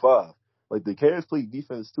 105. Like the Cavs played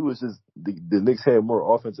defense too. It's just the Knicks had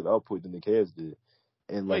more offensive output than the Cavs did.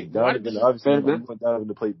 And like Donovan, obviously, you want Donovan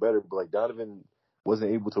to play better, but like Donovan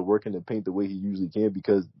wasn't able to work in the paint the way he usually can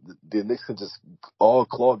because the Knicks can just all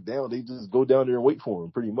clog down. They just go down there and wait for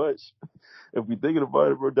him, pretty much. If we thinking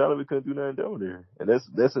about it, bro, Donovan couldn't do nothing down there. And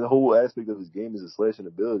that's the whole aspect of his game is his slashing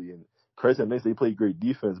ability. And credit to the Knicks, they play great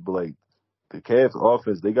defense, but like the Cavs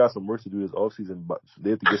offense, they got some work to do this offseason.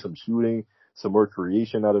 They have to get some shooting, some more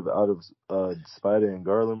creation out of Spider and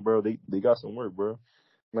Garland, bro. They got some work, bro.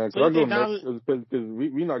 Man, cause I go Knicks because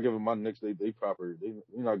we not giving my Knicks they proper. We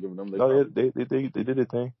not giving them. They did their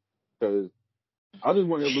thing. Because I just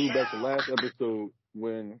want to allude back to last episode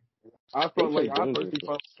when I felt like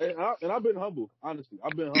and I've been humble, honestly.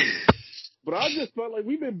 I've been humble, but I just felt like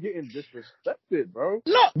we've been getting disrespected, bro.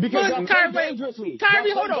 No, because Kyrie,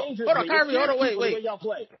 hold on, Kyrie, hold on, wait. Y'all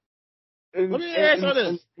play. And, Let me ask you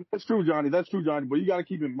this. That's true, Johnny. But you got to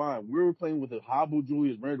keep in mind, we were playing with a hobbled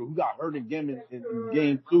Julius Randle who got hurt again in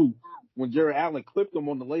game 2 when Jared Allen clipped him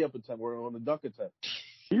on the layup attempt or on the dunk attempt.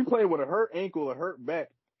 You playing with a hurt ankle, a hurt back,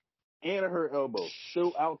 and a hurt elbow,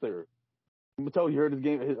 still out there. I'm gonna tell you, he hurt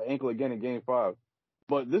his ankle again in game 5.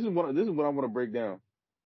 But this is what I want to break down.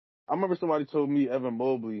 I remember somebody told me Evan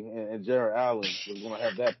Mobley and Jared Allen was going to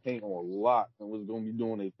have that paint on a lot and was going to be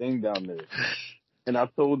doing a thing down there. And I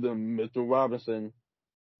told them Mitchell Robinson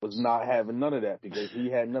was not having none of that because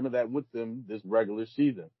he had none of that with them this regular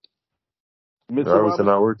season. Mitchell Robinson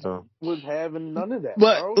not worked on. was having none of that.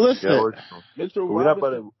 But bro. listen, Mitchell we're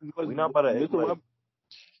Robinson not about to act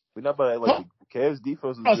like the Cavs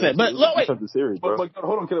defense was wait. The series, bro. But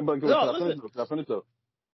hold on, can I finish up?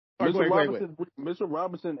 Mitchell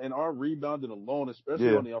Robinson and our rebounding alone,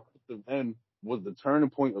 especially on the offensive end, was the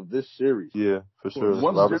turning point of this series. Yeah, for sure.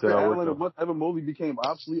 Once Evan Mobley became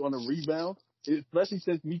obsolete on the rebound, especially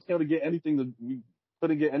since we couldn't get anything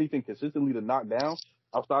consistently to knock down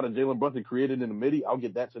outside of Jalen Brunson created in the midi. I'll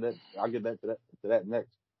get that to that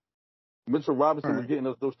next. Mitchell Robinson was getting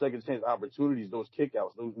us those second chance opportunities, those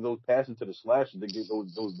kickouts, those passes to the slashes to get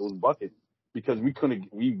those buckets because we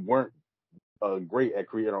weren't great at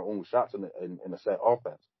creating our own shots in a set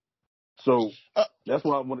offense. So that's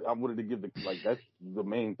what I wanted to give that's the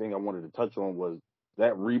main thing I wanted to touch on was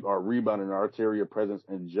that our rebound and our interior presence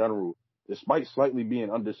in general, despite slightly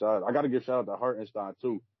being undersized. I got to give shout out to Hartenstein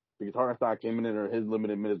too, because Hartenstein came in there his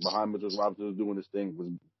limited minutes behind Mitchell Robinson was doing this thing,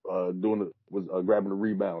 was grabbing the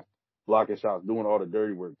rebounds, blocking shots, doing all the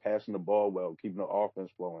dirty work, passing the ball well, keeping the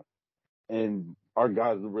offense flowing, and our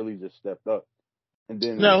guys really just stepped up. And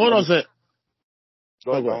then hold on a sec.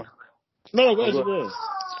 Go ahead. No, go ahead.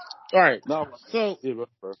 All right. No, so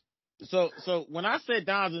when I said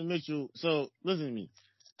Donovan Mitchell, so listen to me.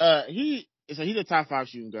 He's a top 5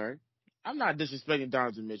 shooting guard. I'm not disrespecting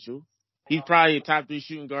Donovan Mitchell. He's probably a top 3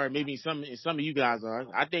 shooting guard. Maybe some of you guys are.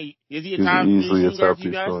 I think is he a top 3 shooting guard for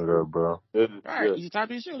you guys? Bro. All right, he's a top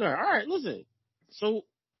 3 shooting guard. All right, listen. So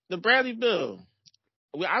the Bradley Bill,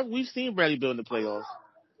 we've seen Bradley Bill in the playoffs.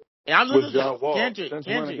 And I'm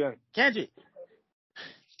listening. Kendrick.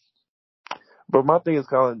 But my thing is,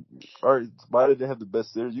 Colin, Spider didn't have the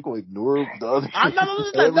best series. You gonna ignore the other? I'm not.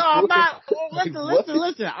 Listen.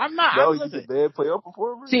 I'm not. No, he's a bad playoff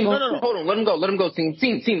performer. No. Hold on. Let him go. Team.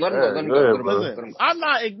 Let him go. I'm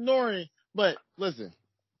not ignoring, but listen,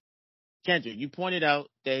 Kendrick, you pointed out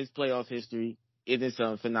that his playoff history isn't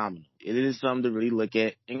something phenomenal. It is something to really look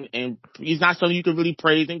at, and he's not something you can really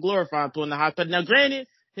praise and glorify and put in the hot. Now, granted,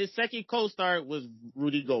 his second co-star was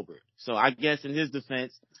Rudy Gobert, so I guess in his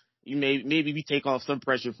defense, maybe we take off some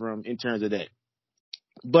pressure from him in terms of that.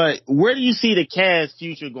 But where do you see the Cavs'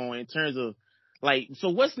 future going in terms of, so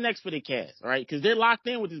what's next for the Cavs, right? Because they're locked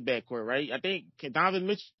in with this backcourt, right? I think Donovan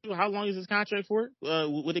Mitchell, how long is his contract for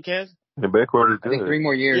with the Cavs? The backcourt is good. I think 3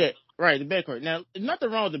 more years. Yeah, right, the backcourt. Now,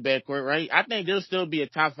 nothing wrong with the backcourt, right? I think there'll still be a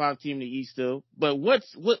top 5 team in the East still. But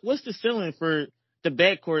what's the ceiling for the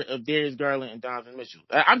backcourt of Darius Garland and Donovan Mitchell?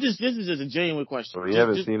 This is just a genuine question. Well, we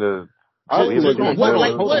haven't seen So We haven't hold on, even what, hold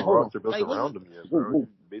like, on, built hold a on, hold on. roster built like, what's around him yet, Whoa, bro. whoa.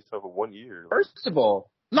 Based off of 1 year. First of all,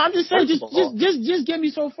 No, I'm just saying, first of all, just get me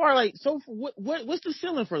so far. Like, what's the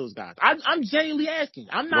ceiling for those guys? I'm genuinely asking.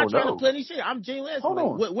 I'm You not don't trying to know. play any shit. I'm genuinely asking.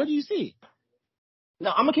 hold Like, on. what do you see?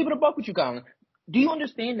 Now I'm gonna keep it a buck with you, Colin. Do you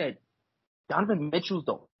understand that Donovan Mitchell's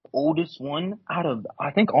the oldest one out of,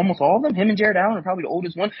 I think, almost all of them? Him and Jared Allen are probably the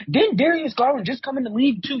oldest one. Didn't Darius Garland just come in the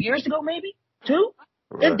league 2 years ago, maybe? 2?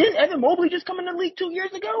 And Right. didn't Evan Mobley just come in the league 2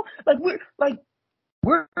 years ago?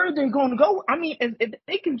 Where are they going to go? I mean, if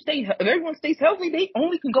they can stay, if everyone stays healthy, they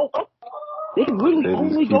only can go up. They can really They just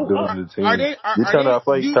only keep go up. building the team. Are they? You're Are trying to they? I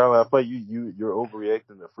feel like You? Tyler, I feel like you're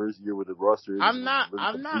overreacting the first year with the roster isn't even really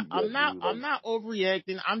complete yet, dude. I'm not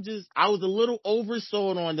overreacting. I was a little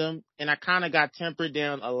oversold on them, and I kind of got tempered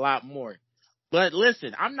down a lot more. But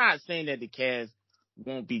listen, I'm not saying that the Cavs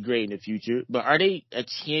won't be great in the future, but are they a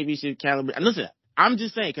championship caliber? And listen, I'm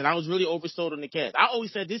just saying, because I was really oversold on the Cavs. I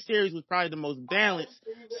always said this series was probably the most balanced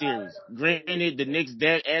series. Granted, the Knicks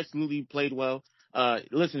absolutely played well.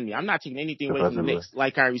 Listen to me. I'm not taking anything away from the Defensively. Knicks.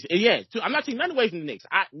 Like Kyrie said. Yeah, I'm not taking nothing away from the Knicks.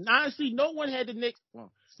 Honestly, no one had the Knicks.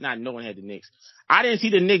 Well, not no one had the Knicks. I didn't see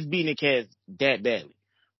the Knicks beating the Cavs that badly.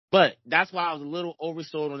 But that's why I was a little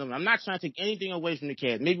oversold on them. I'm not trying to take anything away from the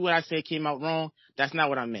Cavs. Maybe what I said came out wrong. That's not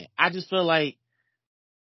what I meant. I just feel like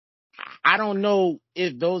I don't know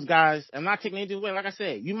if those guys, I'm not taking anything away. Like I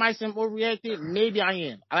said, you might say I'm overreacting. Maybe I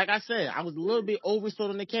am. Like I said, I was a little bit oversold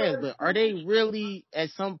on the Cavs, but are they really at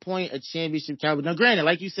some point a championship caliber? Now, granted,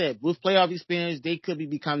 like you said, with playoff experience, they could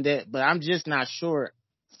become that, but I'm just not sure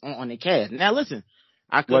on the Cavs. Now, listen,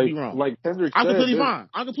 I could be wrong. Like Kendrick I'm said, completely this- wrong.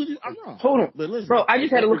 I'm wrong. Hold on. But listen, Bro, I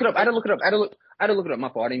just had to look it up. I had to look it up. My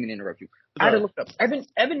fault. I didn't mean to interrupt you. I had to look it up.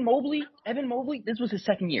 Evan Mobley, this was his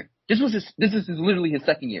second year. This is literally his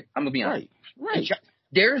second year. I'm gonna be honest. right.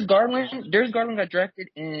 Darius Garland got drafted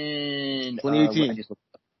in 2018. I just looked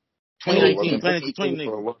up. 2018. 2018.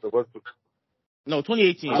 No,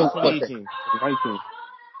 2018. So, 2018. 2019.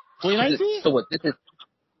 2019? So what? This is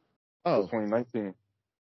Oh, 2019.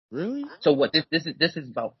 really? so what? This is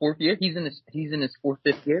about fourth year. He's in his fourth,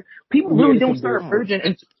 fifth year. People really don't start emerging,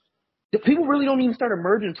 and the people really don't even start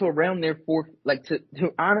emerging until around their fourth. Like to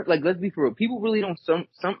honest, like let's be for real. People really don't.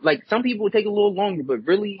 Some people take a little longer, but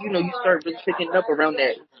really, you start really picking up around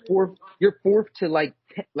that fourth. Your fourth to like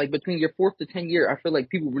between your fourth to 10 year. I feel like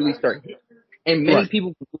people really start hitting. And many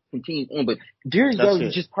people continue on, but Darius Garland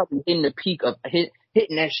is just probably in the peak of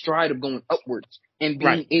hitting that stride of going upwards and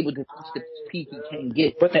being able to reach the peak he can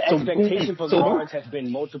get. But the expectation for guards has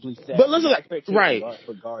been multiply set. But listen, the expectation right.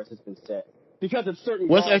 for guards has been set. Because of certain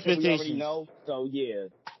What's guards that we already expectations? know, so yeah.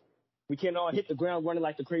 We can't all hit the ground running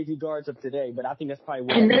like the crazy guards of today, but I think that's probably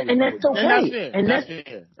what and that's okay. And that's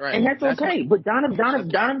fair. Right. And that's okay. But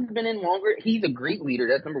Donovan's been in longer. He's a great leader.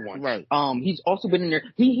 That's number one. Right. He's also been in there.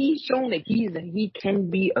 He's shown that he can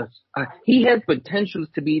be he has potentials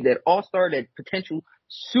to be that all-star, that potential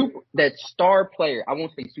that star player. I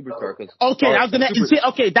won't say superstar because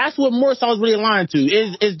okay, that's what Morris I was really aligned to.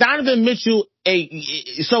 Is Donovan Mitchell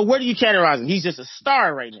so where do you categorize him? He's just a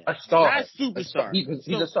star right now. A star. Not a superstar. He's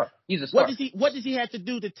a star. He's a star. What does he have to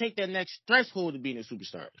do to take that next threshold of being a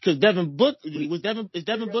superstar? Because is Devin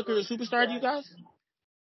Booker a superstar to you guys?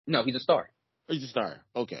 No, he's a star. He's a star.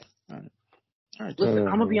 Okay. All right. Listen,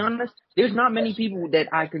 I'm gonna be honest. There's not many people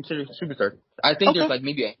that I consider superstars. I think there's like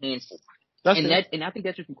maybe a handful. And I think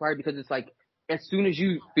that's just required because it's like as soon as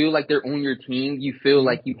you feel like they're on your team, you feel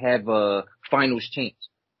like you have a finals chance.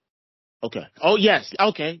 Okay. Oh yes.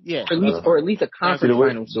 Okay. Yeah. Or at least a conference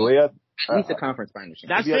finals. At least a conference finals chance.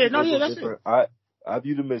 That's it. No, yeah, that's it. I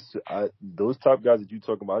view them as those top guys that you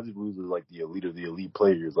talking about. I just view them as like the elite of the elite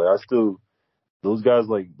players. Like those guys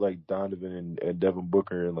like Donovan and Devin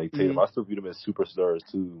Booker and like Tatum. I still view them as superstars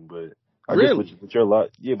too. But I guess with your lot,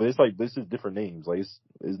 yeah. But it's like this is different names. Like it's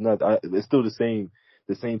not. It's still the same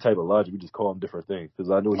type of logic. We just call them different things.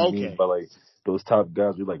 Because I know what he means by like those top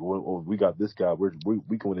guys. We're like, well, we got this guy. We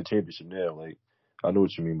can win the championship now. Like I know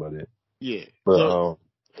what you mean by that. Yeah. But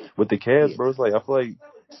with the Cavs, bro, it's like I feel like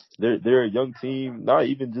they're a young team. Not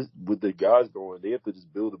even just with the guys going, they have to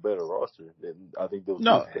just build a better roster. And I think those.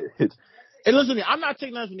 And listen to me, I'm not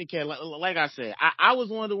taking nothing from the Cavs. Like I said, I was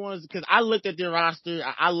one of the ones because I looked at their roster.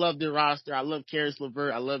 I love their roster. I love Caris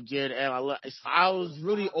LeVert. I love Jared Allen. I was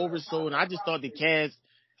really oversold, and I just thought the Cavs.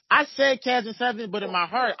 I said Cavs in 7, but in my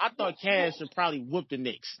heart, I thought Cavs should probably whoop the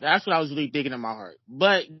Knicks. That's what I was really thinking in my heart.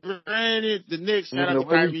 But granted, the Knicks, shout out to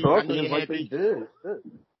Kyrie. I know you're happy.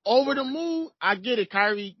 Over the moon, I get it,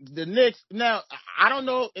 Kyrie. The Knicks. Now, I don't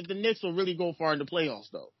know if the Knicks will really go far in the playoffs,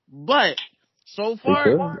 though. But so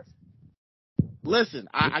far, listen,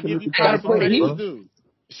 I give you credit for credit is due.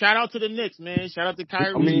 shout out to the Knicks, man. Shout out to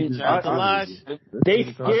Kyrie. I mean, Shout out to Lodge.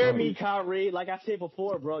 They scare me, Kyrie. Like I said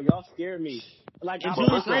before, bro, y'all scare me. Like And I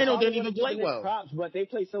Julius I Randle probably didn't wanna even give play the Knicks well. props, but they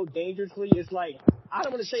play so dangerously. It's like I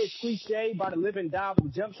don't want to say it's cliche by the live and die with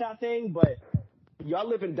the jump shot thing, but y'all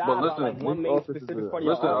live and die but by like listen, one main specific part of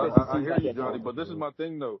your listen, offense. It I seems hear like you, at Johnny, times. but this is my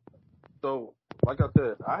thing though. So, like I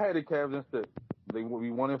said, I had the Cavs in 6. They will be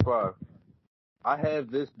 1-5. I have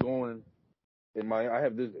this going I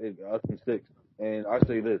have this us in 6, and I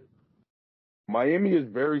say this: Miami is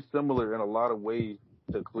very similar in a lot of ways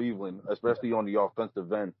to Cleveland, especially on the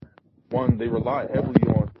offensive end. One, they rely heavily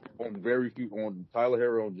on Tyler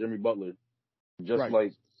Herro and Jimmy Butler, just Right.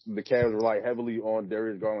 like the Cavs rely heavily on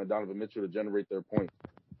Darius Garland and Donovan Mitchell to generate their points.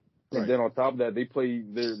 And then on top of that,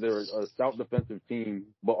 they're a stout defensive team,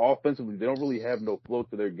 but offensively they don't really have no flow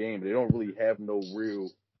to their game. They don't really have no real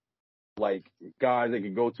like guys they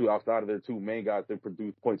can go to outside of their two main guys to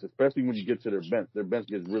produce points, especially when you get to their bench. Their bench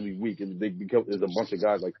gets really weak and there's a bunch of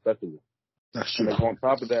guys like specialists. That's And then on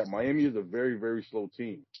top of that, Miami is a very, very slow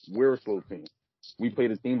team. We're a slow team. We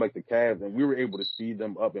played a team like the Cavs, and we were able to speed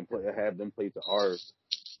them up and have them play to our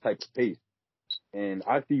type of pace. And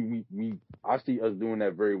I see I see us doing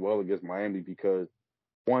that very well against Miami because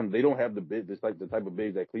one, they don't have the type of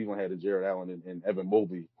bigs that Cleveland had in Jared Allen and Evan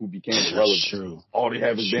Mobley, who became irrelevant. True. All they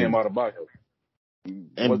have is Bam Adebayo.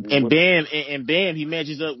 And Bam, he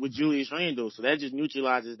matches up with Julius Randle, so that just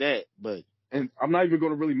neutralizes that. But and I'm not even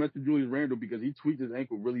going to really mention Julius Randle because he tweaked his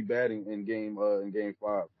ankle really bad in game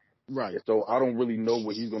 5. right. So I don't really know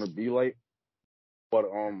what he's going to be like. But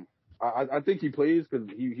I think he plays because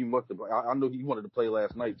he must have. I know he wanted to play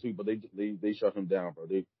last night too, but they shut him down, bro.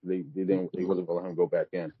 They wasn't going to let him go back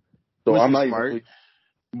in. So Which I'm is not smart. even.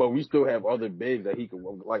 But we still have other bigs that he can,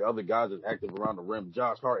 like other guys that's active around the rim.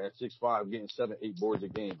 Josh Hart at 6'5", getting 7-8 boards a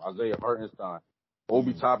game. Isaiah Hartenstein.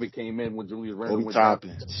 Obi Toppin came in when Julius Randle went down.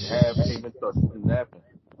 Came in, started snapping.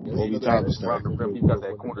 Obi Toppin started. Around the rim. He's got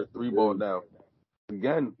that corner 3 ball now.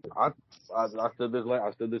 Again, I said this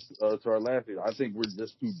to our last year. I think we're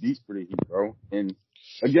just too deep for the Heat, bro. And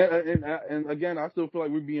again, I still feel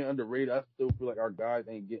like we're being underrated. I still feel like our guys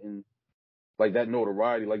ain't getting like that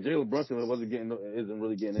notoriety. Like Jalen Brunson isn't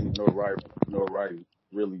really getting any notoriety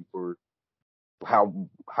really for how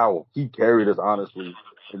he carried us honestly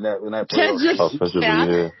in that playoff. Offensively,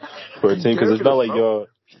 yeah. For a team, because it's not like y'all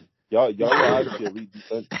were obviously elite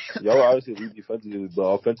defense. Y'all were obviously elite defensively, but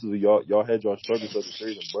offensively, y'all had y'all struggles. So the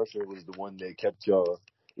trade and Brunson was the one that kept y'all.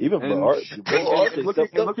 Even And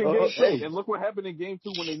look what happened in game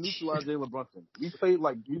 2 when they neutralized Jalen Brunson. We played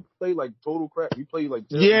like total crap. We played like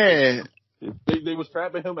terrible. Yeah. They was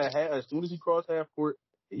trapping him as soon as he crossed half court,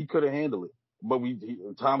 he couldn't handle it. But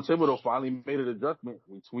Tom Thibodeau finally made an adjustment.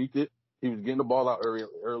 We tweaked it. He was getting the ball out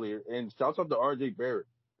earlier. And shouts out to RJ Barrett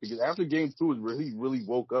because after game 2 he really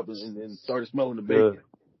woke up and started smelling the bacon.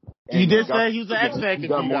 You did say he was an X factor. He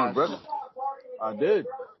got more aggressive. I did.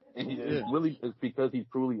 And it's because he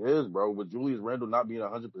truly is, bro. With Julius Randle not being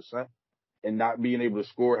 100% and not being able to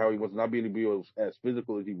score how he was, not being able to be as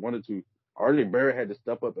physical as he wanted to, RJ Barrett had to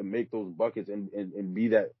step up and make those buckets and be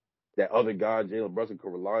that other guy Jalen Brunson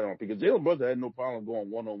could rely on. Because Jalen Brunson had no problem going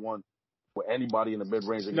one-on-one with anybody in the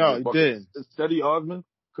mid-range. No, he didn't. Steady Osman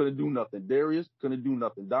couldn't do nothing. Darius couldn't do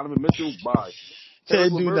nothing. Donovan Mitchell, bye.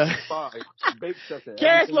 Couldn't do nothing. Bake session.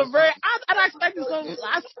 Caris LeVert, I expected some.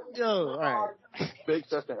 All right. Bake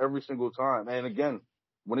session every single time. And again,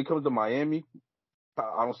 when it comes to Miami,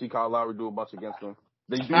 I don't see Kyle Lowry do a bunch against them.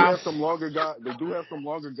 They do have some longer guys. But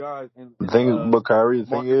Kyrie, the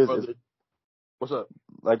thing is, what's up?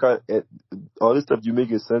 Like all this stuff you make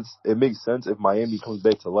sense. It makes sense if Miami comes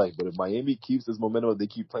back to life. But if Miami keeps this momentum, if they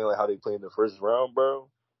keep playing like how they play in the first round, bro.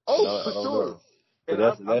 Oh, for sure. Know. But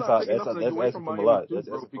that's asking from a lot. That's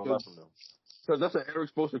asking from a lot from them. Because that's an Eric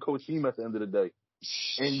Spoelstra coach team at the end of the day.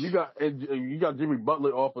 And you got Jimmy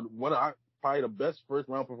Butler off of probably the best first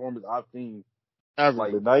round performance I've seen. Ever.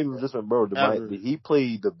 Like, not even just bro. He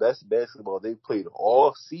played the best basketball they played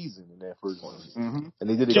all season in that first round, and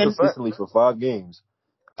they did it consistently for 5 games.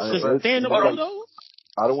 I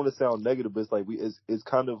don't want to sound negative, but it's like it's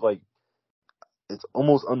kind of like it's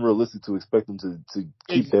almost unrealistic to expect them to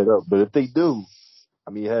keep that up. But if they do,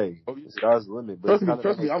 I mean, hey, the sky's the limit. But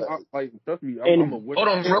trust me. I'm a winner. Hold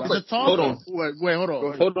on, real quick. Hold on. Wait, hold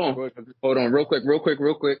on. Real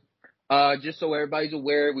quick. Just so everybody's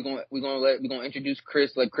aware, we're gonna introduce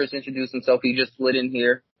Chris. Let Chris introduce himself. He just slid in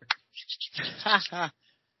here.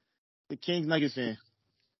 The Kings Nuggets fan.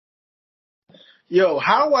 Yo,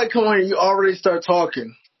 how do I come on here and you already start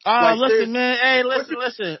talking? Oh, Like, listen, man. Hey, listen.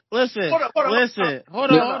 Hold on. Wait,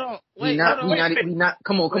 hold on. We not.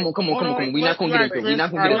 Come on. We not gonna get into it. We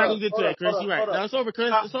not gonna get We're not into gonna it. get to that, Chris. You're right. No, it's over,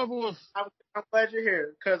 Chris. It's over with. I'm glad you're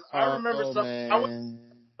here because I remember something. I was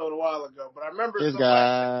a while ago, but I remember this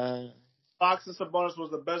guy. Fox and Sabonis was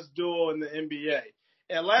the best duo in the NBA.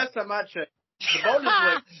 And last time I checked,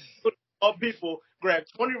 Sabonis all people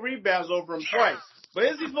grabbed 20 rebounds over him twice. But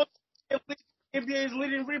is he supposed to be NBA's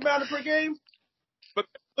leading rebounder per game? But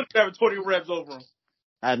look at 20 reps over him.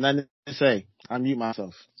 I had nothing to say. I mute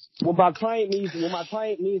myself. What my client means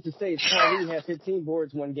to say is Kyrie had 15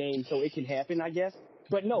 boards one game, so it can happen, I guess.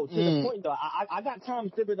 But no, to the point though, I got Tom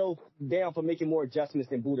Thibodeau down for making more adjustments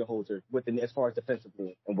than Budenholzer as far as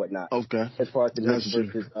defensively and whatnot. Okay. As far as the Knicks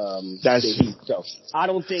versus the Heat. So I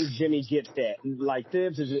don't think Jimmy gets that. Like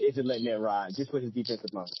Thibs isn't letting that ride just with his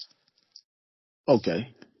defensive mind. Okay.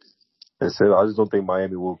 And so I just don't think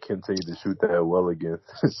Miami will continue to shoot that well again.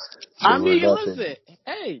 I mean, listen.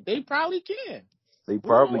 Hey, they probably can. They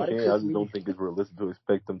probably can. I just don't think it's realistic to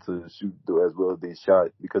expect them to shoot as well as they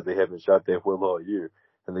shot because they haven't shot that well all year.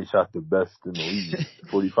 And they shot the best in the league,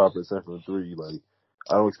 45% from three. Like,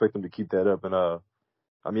 I don't expect them to keep that up. And, I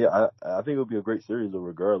mean, I think it'll be a great series, though,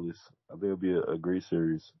 regardless. I think it'll be a great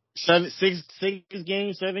series. 7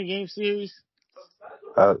 game series?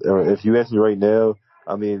 If you ask me right now,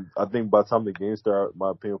 I mean, I think by the time the game start,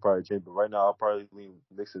 my opinion will probably change. But right now, I'll probably lean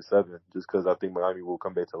Knicks at 7 just because I think Miami will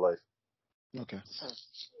come back to life. Okay.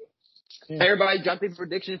 Everybody drop their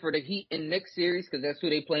prediction for the Heat and Knicks series because that's who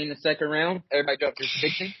they play in the second round. Everybody drop their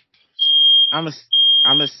prediction. Got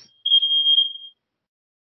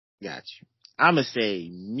you. I'm going to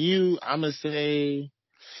say,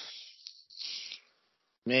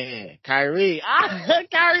 man, Kyrie.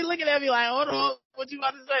 Kyrie looking at me like, hold on, what you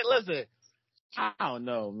about to say? Listen, I don't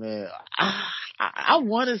know, man. I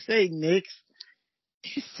want to say Knicks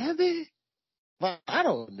 7, but I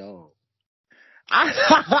don't know.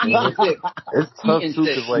 It's tough too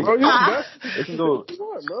because like it can go.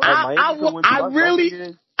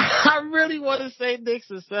 I really want to say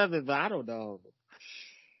Knicks is 7, but I don't know.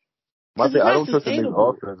 I don't trust the Knicks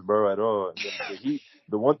offense, bro, at all.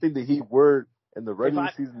 The one thing the Heat were in the regular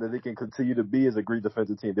season that they can continue to be is a great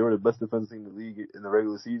defensive team. They were the best defensive team in the league in the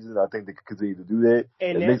regular season. I think they can continue to do that.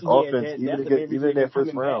 And Knicks offense, even in that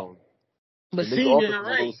first round. But see, you're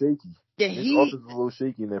right. The offense was a little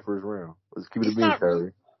shaky in that first round. Let's keep it a beat,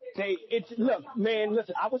 Kyrie. Look, man,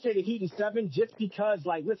 listen, I would say the Heat in 7 just because,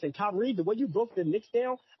 like, listen, Kyrie, the way you broke the Knicks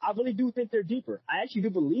down, I really do think they're deeper. I actually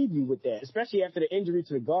do believe you with that, especially after the injury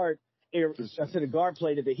to the guard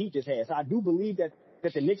play that the Heat just had. So I do believe that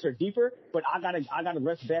the Knicks are deeper, but I gotta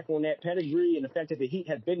rest back on that pedigree and the fact that the Heat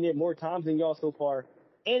have been there more times than y'all so far.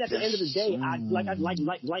 And at the end of the day,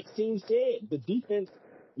 like Seam said, the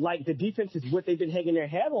defense is what they've been hanging their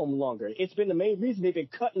hat on longer. It's been the main reason they've been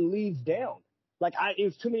cutting leads down. It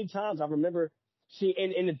was too many times I remember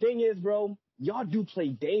and the thing is, bro, y'all do play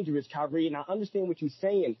dangerous, Kyrie, and I understand what you're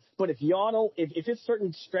saying. But if y'all don't, if it's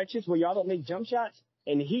certain stretches where y'all don't make jump shots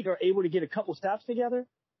and the Heat are able to get a couple stops together,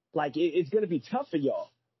 like it's going to be tough for y'all.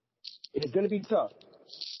 It's going to be tough.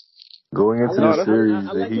 Going into the series,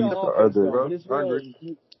 the Heat are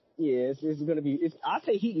it's going to be. I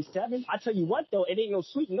say Heat in 7. I tell you what, though, it ain't no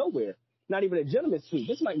sweep nowhere. Not even a gentleman's sweep.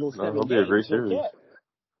 This might go 7. It'll be a great series.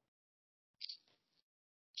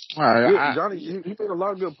 All right, Johnny, he made a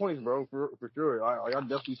lot of good points, bro, for sure. I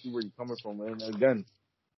definitely see where you're coming from, and again,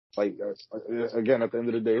 at the end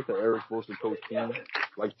of the day, it's an Eric Spoelstra coach team.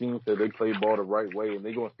 Like Team said, they play ball the right way, and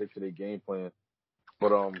they gonna stick to their game plan.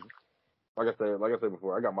 But like I said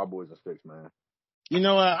before, I got my boys in 6, man. You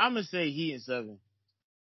know what? I'm gonna say Heat in 7.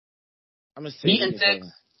 I'm gonna say Heat in 6.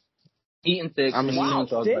 Heat in 6. I'm wow,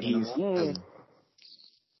 6. Heat in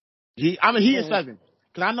 7.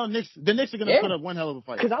 Because I know the Knicks are going to put up one hell of a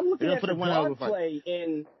fight. Because I'm looking at the guard play,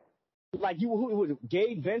 and like who was it?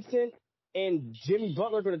 Gabe Vincent and Jimmy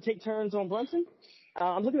Butler are going to take turns on Brunson.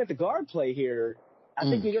 I'm looking at the guard play here. I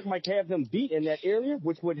think New York might have them beat in that area,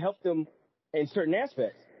 which would help them in certain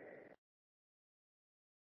aspects.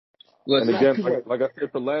 And again, like I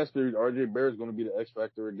said for last series, R.J. Barrett's going to be the X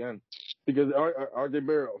factor again. Because R.J.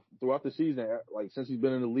 Barrett, throughout the season, like since he's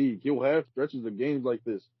been in the league, he'll have stretches of games like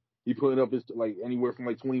this. He putting up his anywhere from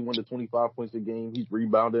 21 to 25 points a game. He's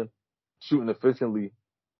rebounding, shooting efficiently,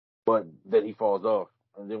 but then he falls off,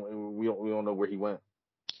 and then we don't know where he went.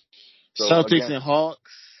 So, Celtics and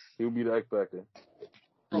Hawks. He'll be the X factor.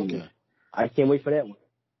 Okay, I can't wait for that one.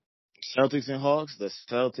 Celtics and Hawks. The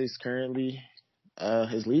Celtics currently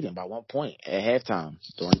is leading by 1 point at halftime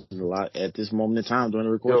at this moment in time during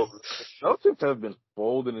the recording. Yo, Celtics have been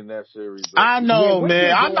folding in that series. Though. I know, what's man.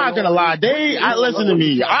 been I'm not going gonna lie. on? Listen to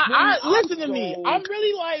me. Listen to so- me. I'm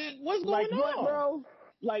really like, what's going Like what, on? bro?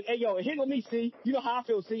 Like, hey, yo, here with me, see. You know how I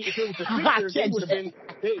feel, see. If it was the Sixers, they would have been.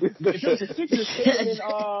 If it was the Sixers,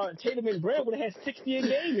 Tatum and Brown would have had 60 a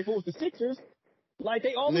game. If it was the Sixers, like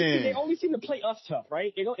they only seem to play us tough,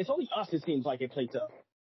 right? It's only us. It seems like they play tough.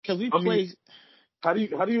 Because we play. How do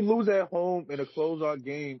you lose at home in a closeout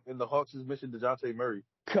game and the Hawks is missing DeJounte Murray?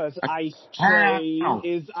 Because Ice Tray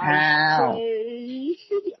is Ice Tray.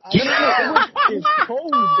 It's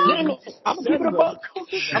cold, baby. I'm gonna keep it a buck.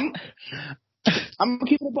 I'm gonna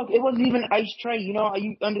keep it a buck. It wasn't even Ice Tray. You know,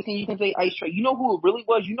 you understand? You can say Ice Tray. You know who it really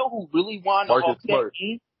was? You know who really won the Hawks that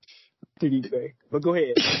game? But go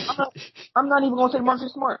ahead. I'm not even gonna say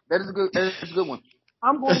Marcus Smart. That is a good one.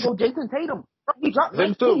 I'm going to go Jason Tatum. Bro, he dropped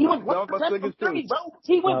Them too. He went 1% That was my from second 30, too. bro.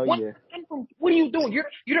 He went 1% from. What are you doing?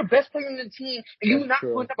 You're the best player in the team, and you're not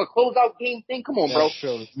putting up a closeout game thing. Come on, bro. That's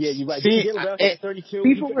true. Yeah, you're right. See, Jaylen Brown had 32.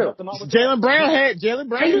 Be for real. Jaylen Brown has been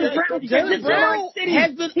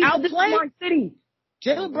outplaying.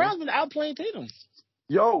 Jaylen Brown's been outplaying Tatum.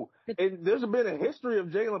 Yo, and there's been a history of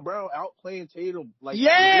Jaylen Brown outplaying Tatum. Like,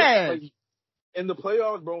 in the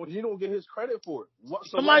playoffs, bro, he don't get his credit for it.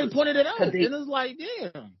 Somebody pointed it out, and it's like,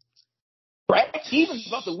 damn. Brad Stevens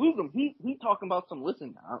about to lose him. He talking about some.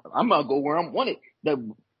 Listen, I'm gonna go where I'm wanted.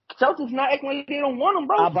 The Celtics not acting like they don't want him,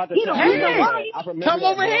 bro. Come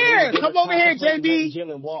over here, JB.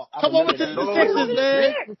 Come over to the Sixers,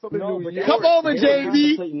 man. Come over,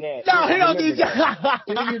 JB. No, he don't need you.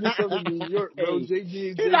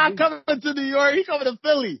 He's not coming to New York. He's coming to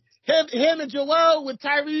Philly. Him and Joel with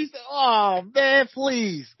Tyrese. Oh man,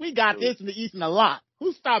 please. We got this in the East and a lot.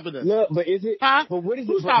 Who's stopping us? Look, but is it? Huh? But what is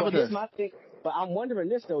Who's it? stopping Here's us? my thing. But I'm wondering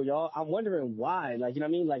this though, y'all. I'm wondering why. Like, you know what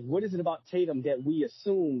I mean? Like, what is it about Tatum that we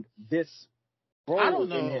assumed this role I don't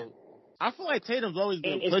know. in him? I feel like Tatum's always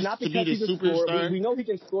been It's pushed not to because be the he can superstar. score. We know he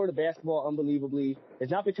can score the basketball unbelievably.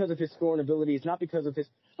 It's not because of his scoring ability. It's not because of his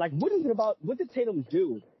what is it about? What did Tatum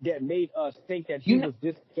do that made us think that he was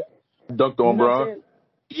this? Dunked on Bron.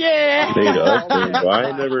 Yeah. I'm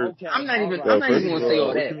not even gonna say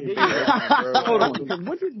all that. Hold on.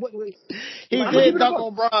 He did dunk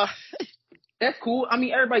on Bron. That's cool. I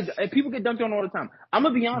mean, people get dunked on all the time. I'm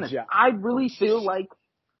gonna be honest. I really feel like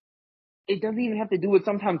it doesn't even have to do with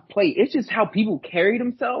sometimes play. It's just how people carry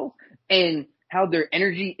themselves and how their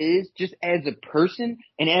energy is just as a person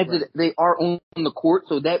and as they are on the court.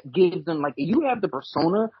 So that gives them, like, if you have the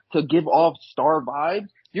persona to give off star vibes,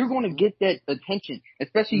 you're going to get that attention,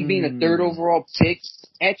 especially being a third overall pick.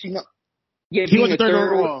 Actually, no. Yeah, being a third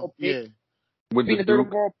overall pick. With being a third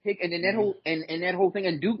overall pick, and then that whole and that whole thing,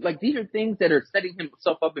 and Duke, like, these are things that are setting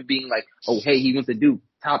himself up and being like, oh, hey, he went to Duke,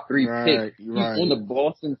 top 3 pick. He's on the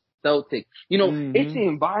Boston Celtics. You know, it's the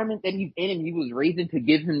environment that he's in, and he was raised in to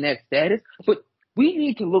give him that status. But we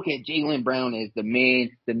need to look at Jaylen Brown as the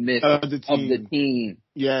man, the myth of the team.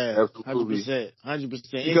 Yeah, 100%.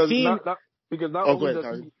 Because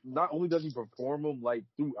not only does he perform them like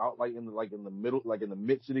throughout, like in the middle, like in the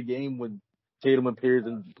midst of the game when Tatum appears,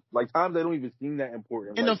 and like times they don't even seem that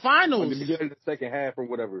important in the finals, like the beginning of the second half or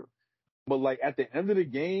whatever. But like at the end of the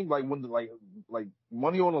game, like when like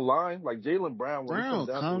money on the line, like Jaylen Brown, when he comes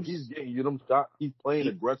down, he's getting you them shots. He's playing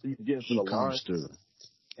aggressive. He's getting to the line,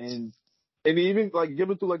 and even like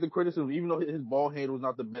given through like the criticism, even though his ball handle is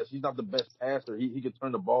not the best, he's not the best passer. He can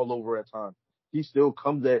turn the ball over at times. He still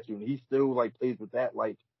comes at you, and he still like plays with that.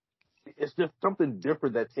 Like it's just something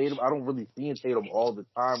different that Tatum. I don't really see in Tatum all the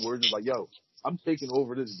time. Where it's just like, yo, I'm taking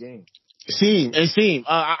over this game. Seem.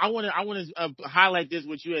 I want to highlight this.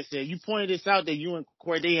 What you had said. You pointed this out that you and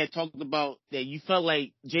Corday had talked about that you felt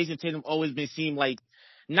like Jason Tatum always been seen like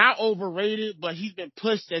not overrated, but he's been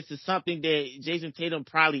pushed as to something that Jason Tatum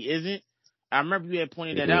probably isn't. I remember you had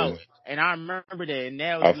pointed that out, and I remember that. And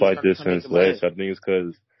now I've like this since last. I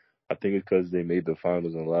think it's because they made the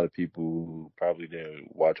finals, and a lot of people who probably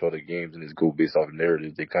didn't watch all the games and just go based off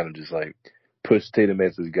narrative, they kind of just like push Tatum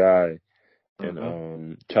as this guy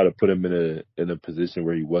and try to put him in a position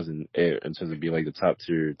where he wasn't in terms of being like the top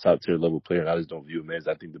tier level player. And I just don't view him as.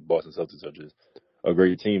 I think the Boston Celtics are just a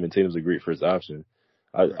great team, and Tatum's a great first option.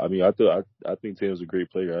 I think Tatum's a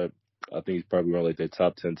great player. I think he's probably around like that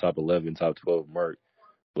top 10, top 11, top 12 mark.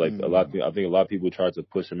 Like I think a lot of people tried to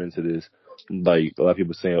push him into this. Like a lot of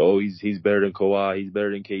people saying, "Oh, he's better than Kawhi, he's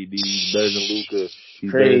better than KD, he's better than Luka,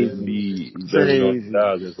 he's better than me, he's better than all these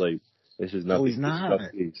guys." It's like it's just not. It's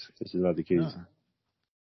just not the case. No.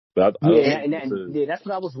 But that's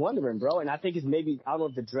what I was wondering, bro. And I think it's maybe I don't know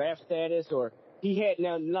if the draft status or he had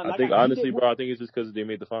now. I think honestly, bro, I think it's just because they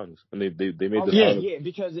made the finals and they made the finals. Yeah,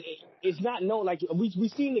 because it's not known. Like we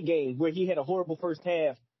seen the game where he had a horrible first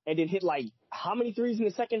half and then hit like how many threes in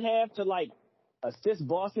the second half to like assist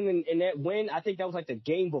Boston in that win. I think that was like the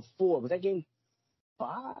game before. Was that game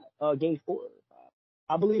 5? Game 4?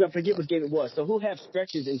 I believe, I forget what game it was. So he'll have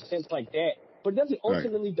stretches and stints like that, but it doesn't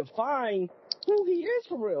ultimately define who he is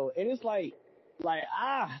for real. And it's like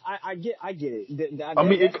I get it. I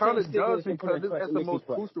mean, it kind of does because it's at the most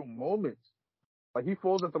crucial moments. Like, he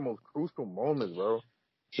falls at the most crucial moments, bro.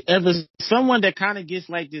 If it's someone that kind of gets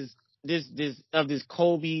like this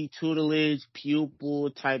Kobe tutelage pupil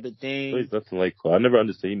type of thing. Plays nothing like Kobe. I never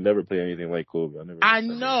understood. He never played anything like Kobe. I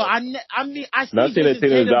know. I mean, I see. Not saying that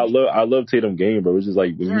Tatum. I love Tatum game, bro. It's just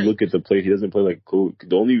like when you look at the play, he doesn't play like Kobe.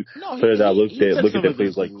 The only player that I look at that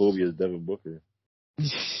plays like Kobe is Devin Booker.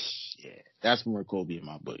 Yeah, that's more Kobe in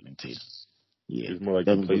my book than Tatum. Yeah, it's more like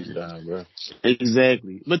the play style, bro.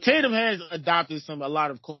 Exactly. But Tatum has adopted a lot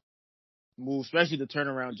of moves, especially the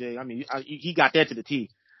turnaround J. I mean, he got that to the T.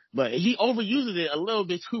 But he overuses it a little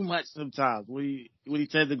bit too much sometimes when he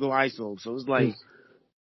tends to go ISO. So it's like.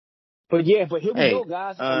 But here we go,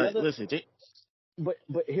 guys. Listen. But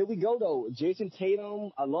here we go though. Jason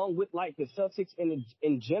Tatum, along with like the Celtics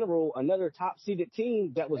in general, another top seeded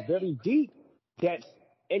team that was very deep. That's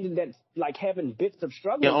like having bits of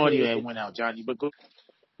struggle. Your audio had went out, Johnny. But go.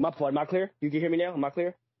 My part. Am I clear? You can hear me now? Am I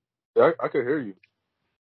clear? Yeah, I can hear you.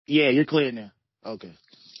 Yeah, you're clear now. Okay.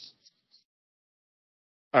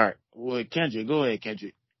 All right. Well, Kendrick, go ahead,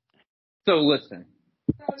 Kendrick. So listen.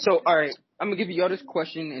 So all right, I'm gonna give y'all this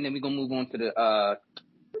question, and then we're gonna move on to the.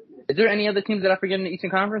 Is there any other teams that I forget in the Eastern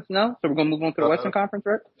Conference? No. So we're gonna move on to the Western Conference,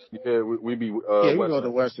 right? Yeah, we be. We go to the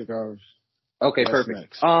Western Conference. Okay, perfect.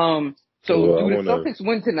 Next. So do the Celtics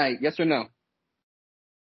win tonight? Yes or no?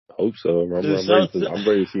 I hope so. I'm ready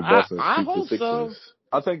to see Boston. I hope so.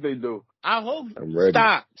 I think they do. I hope. I'm ready.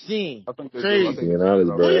 Stop seeing. I think they crazy. do. Being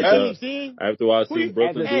honest, bro. After I see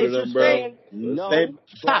Brooklyn do them, bro. No.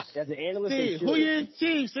 Stop. As an analyst, who your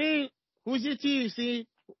team? See, who's your team? See,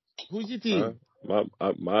 who's your team?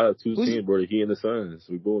 My two teams, bro. The Heat and the Suns.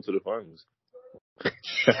 We going to the finals.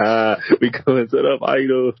 We going to the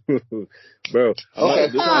finals, bro.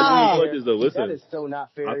 Listen, that is so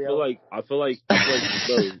not fair. I feel like,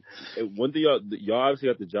 bro. One thing y'all obviously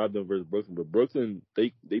got the job done versus Brooklyn, but Brooklyn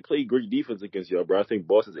they play great defense against y'all, bro. I think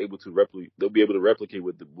Boston's able to replicate. They'll be able to replicate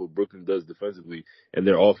what Brooklyn does defensively, and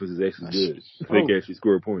their offense is actually good. They can actually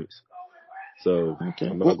score points. So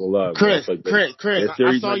I'm not gonna lie, Chris, Chris,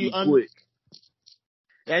 I saw you quick.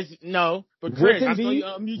 But Chris, I saw you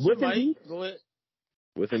unmute your mic. Go ahead.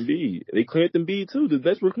 With Embiid. They clamped Embiid, too. The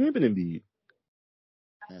Nets were clamping Embiid.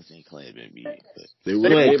 That's ain't clamping Embiid. They were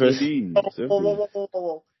clamping Embiid.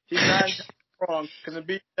 Whoa. He's not wrong, because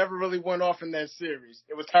Embiid never really went off in that series.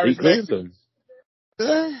 It was Tyrese Maxey.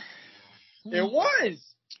 It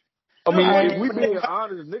was. I mean, if we being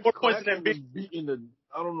honest, Nick Claxton was beating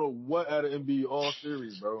I don't know what out of Embiid all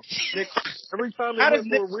series, bro. Every time they went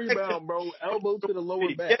for a rebound, bro, elbow to the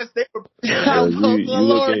lower back. Yes, they were. You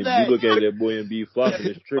look at that boy Embiid flopping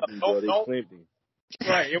his tripping, bro. They clamped him.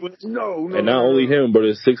 Right. It was no. And not only him, but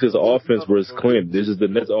the Sixers' offense was clamped. This is the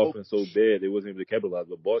Nets' offense so bad they wasn't able to capitalize,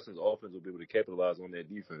 but Boston's offense will be able to capitalize on that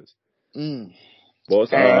defense.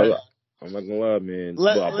 Boston. I'm not gonna lie, man.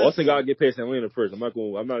 Boston gotta get past Atlanta first. I'm not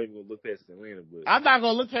even gonna look past Atlanta, but I'm not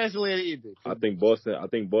gonna look past Atlanta either. I think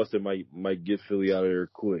Boston might get Philly out of there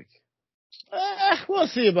quick. We'll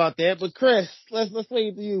see about that. But Chris, let's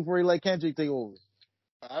leave it to you before you let Kendrick take over.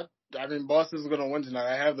 I mean, Boston's gonna win tonight.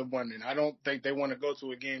 I have them winning. I don't think they want to go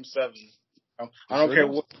to a game 7. I don't care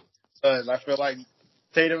what it does. I feel like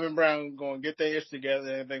Tatum and Brown gonna get their ish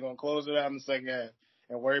together and they're gonna close it out in the second half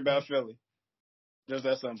and worry about Philly. Just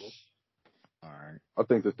that simple. All right. I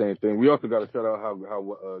think the same thing. We also got to shout out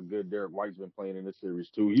how good Derek White's been playing in this series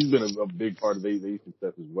too. He's been a big part of their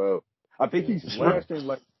success as well. I think he's slashing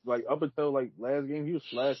like up until like last game he was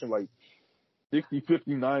slashing like 60,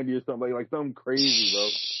 50, 90 or something like something crazy, bro.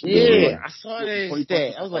 Yeah, I saw that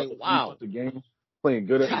stat. I was like, wow. The game playing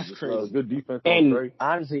good good defense. And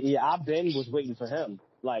honestly, Ben was waiting for him.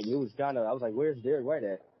 Like it was I was like, where's Derek White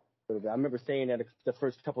at? So I remember saying that the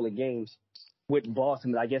first couple of games with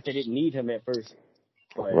Boston, I guess they didn't need him at first.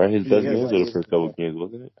 But right, his best games were the first couple of games,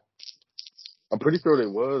 wasn't it? I'm pretty sure it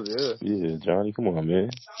was, yeah. Yeah, Johnny, come on, man.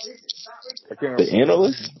 The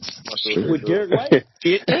analyst? With Derek White?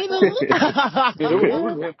 It was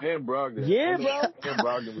him and Brogdon. Yeah, bro. And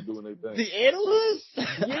Brogdon was doing their thing. The analyst?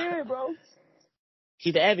 Yeah, bro.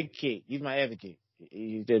 He's the advocate. He's my advocate.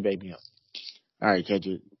 He did back me up. All right,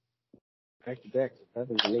 Kendrick. Back to back. That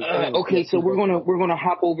doesn't make sense. Okay, so we're gonna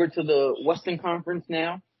hop over to the Western Conference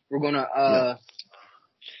now. We're gonna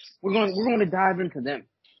dive into them.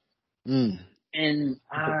 And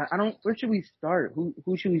I don't. Where should we start? Who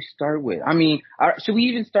should we start with? I mean, should we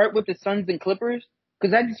even start with the Suns and Clippers?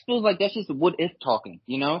 Because that just feels like that's just what if talking,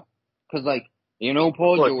 you know? Because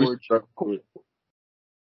Paul George.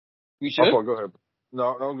 We should. Oh, go ahead. No,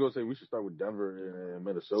 I was gonna say we should start with Denver and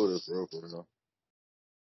Minnesota for real.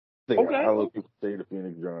 Okay. I love people say the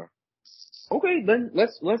Phoenix John. Okay, then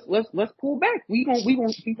let's pull back. We gonna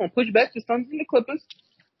push back the Suns and the Clippers,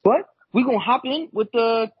 but we gonna hop in with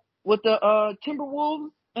the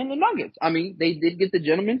Timberwolves and the Nuggets. I mean, they did get the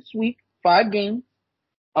gentleman's sweep, 5 games.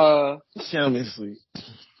 Gentleman's sweep.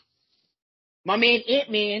 My man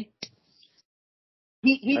Ant-Man.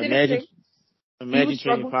 He didn't say. Imagine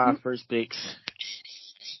trading 5 first picks.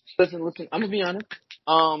 Listen. I'm gonna be honest.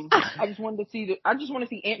 I just want to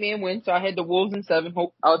see Ant-Man win, so I had the Wolves in 7.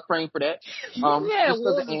 Hope I was praying for that. Wolves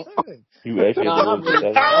in 7. You actually No, I'm did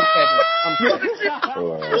I'm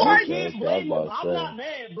not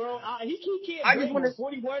mad, bro. He can't blame him.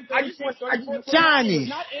 41, 36, 34. Johnny. It's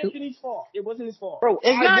not Anthony's fault. It wasn't his fault. Bro,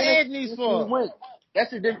 It's not Anthony's fault.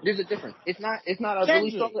 There's a difference. It's not a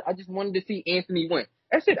really strong. I just wanted to see Anthony win.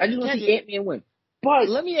 That's it. I just want to see Ant-Man win. But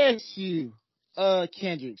let me ask you,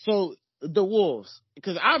 Kendrick. So the Wolves,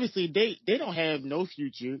 because obviously they don't have no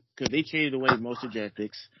future because they traded away most of their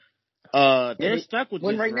picks. They're stuck with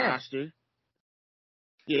this right roster. Now.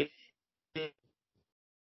 Yeah.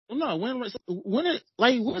 No, what's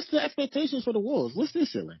the expectations for the Wolves? What's their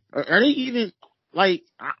ceiling? Are they even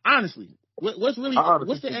honestly? What's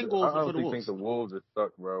the end goal for the Wolves? I think the Wolves are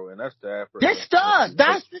stuck, bro, and that's sad for They're stuck.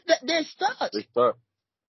 They're stuck. They're stuck.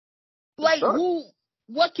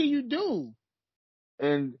 What can you do?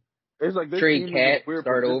 And it's like trade Cat,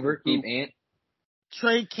 start over, keep Ant.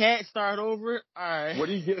 Trade Cat, start over. All right. What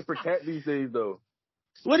are you getting for Cat these days, though?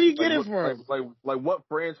 What are you getting for him? Like what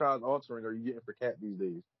franchise altering are you getting for Cat these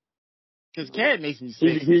days? Because Cat makes me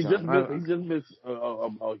sick. He just missed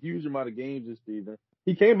a huge amount of games this season.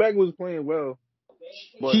 He came back and was playing well.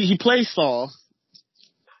 But he plays soft.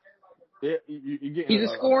 Yeah, he's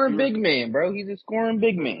a scoring big man, bro. He's a scoring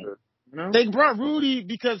big man. You know? They brought Rudy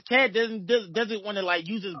because Cat doesn't want to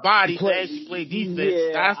use his body to actually play defense.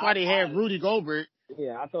 Yeah, that's why they had Rudy Gobert.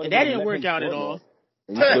 Yeah, I thought and that didn't work out at all.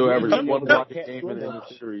 And he still averaged 1 block a game in the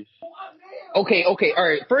series. Okay, all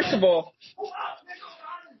right. First of all,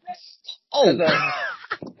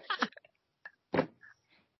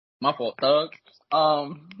 my fault, Thug.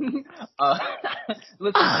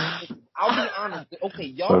 Listen, I'll be honest. Okay,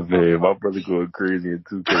 y'all. My brother going crazy in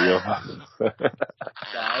 2K.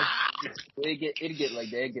 Guys, it'll get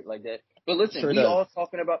like that. But listen,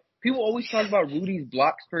 people always talk about Rudy's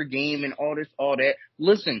blocks per game and all this, all that.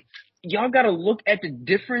 Listen, y'all gotta look at the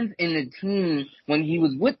difference in the team when he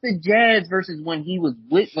was with the Jazz versus when he's with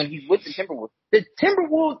the Timberwolves. The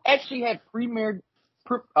Timberwolves actually had perimeter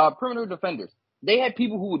defenders. They had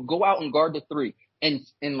people who would go out and guard the 3 and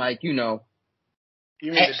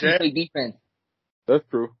actually play defense. That's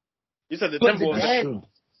true. You said the Timberwolves.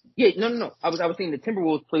 Yeah, no. I was saying the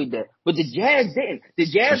Timberwolves played that, but the Jazz didn't. The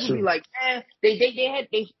Jazz would be like, they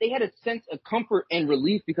had a sense of comfort and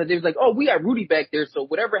relief because they was like, oh, we got Rudy back there, so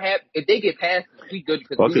whatever happens, if they get past, we good.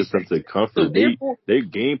 Fuck a sense of comfort. So their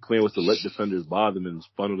game plan was to let defenders bother them and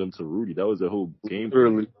funnel them to Rudy. That was their whole game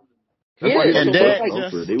plan. They was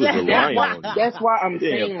relying on it. That's why I'm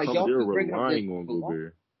saying y'all they were keep bringing relying up on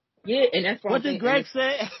Gobert. Yeah, and that's why. What did Greg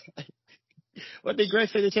say? What did Greg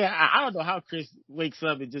say to the chat? I don't know how Chris wakes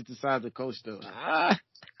up and just decides to coach though.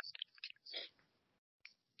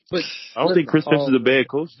 But I don't think Chris Finch is a bad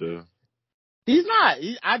coach though. He's not.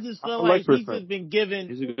 I just feel like he's just been given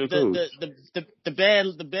the bad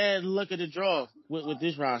luck of the draw with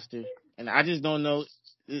this roster, and I just don't know.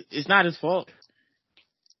 It's not his fault.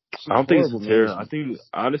 I don't think it's terrible.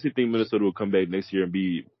 I honestly think Minnesota will come back next year and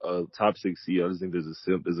be a top 6 seed. I just think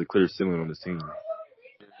there's a clear ceiling on this team.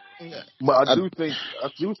 But I do think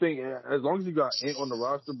as long as you got Ant on the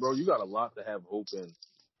roster, bro, you got a lot to have hope in.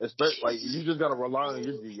 Especially you just gotta rely on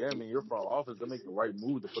your GM and your front office to make the right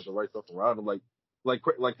move to put the right stuff around them. Like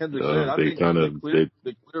Kendrick said, I think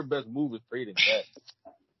the clear best move is trading Cat.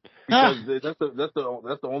 Because that's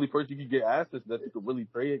the only person you can get assets that you could really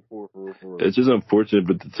trade for. It's just unfortunate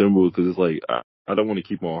with the Timberwolves because it's like I don't want to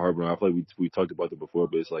keep on harping on. I feel like we talked about it before,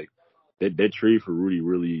 but it's like that trade for Rudy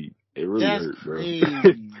really That's hurt, bro. crazy,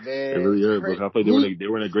 man. It really hurt, bro. I feel like they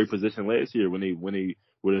were in a great position last year when they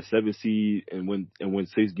were a 7 seed and won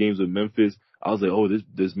 6 games with Memphis. I was like, oh,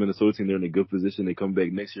 this Minnesota team, they're in a good position. They come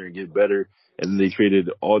back next year and get better. And then they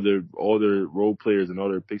traded all their role players and all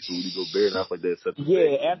their picks for Rudy Gobert, and I was like, that set them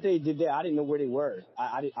back. After they did that, I didn't know where they were.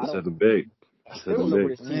 I Set them back. I still don't know where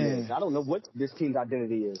this team is. I don't know what this team's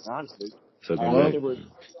identity is, honestly. Set I them know back. they were.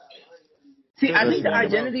 See, I think the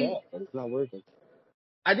identity. It's not working.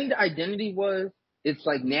 I think the identity was it's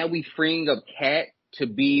like now we freeing up Cat to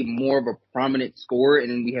be more of a prominent scorer,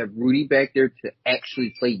 and then we have Rudy back there to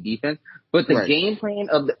actually play defense. But the game plan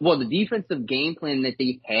the defensive game plan that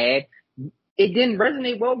they had, it didn't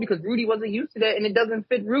resonate well because Rudy wasn't used to that, and it doesn't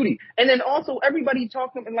fit Rudy. And then also everybody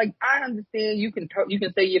talking, and like I understand you can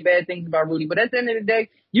say your bad things about Rudy, but at the end of the day,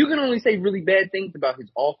 you can only say really bad things about his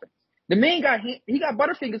offense. The man got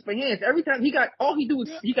butterfingers for hands. Every time he got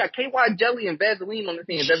KY jelly and Vaseline on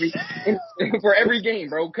his hands for every game,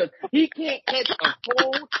 bro. Because he can't catch a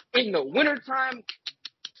cold in the wintertime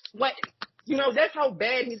sweat. You know, that's how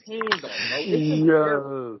bad his hands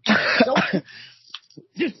are, bro.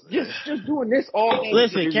 Just doing this all game.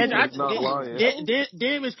 Listen, Kendrick,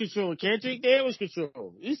 damage control. Kendrick, damage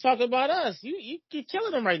control. He's talking about us. You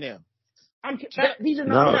killing him right now. These are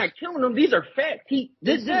not killing him. These are facts.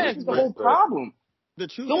 This is the whole problem. The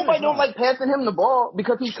truth. Nobody don't like passing him the ball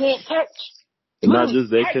because he can't catch. Not just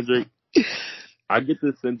that, Kendrick. I get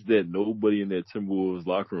the sense that nobody in that Timberwolves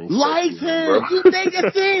locker room likes him. Bro. You think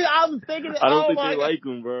it's him? I was thinking. I don't think they like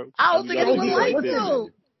him, bro. I don't think anyone likes him.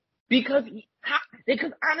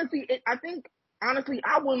 Because honestly,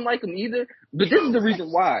 I wouldn't like him either. But this is the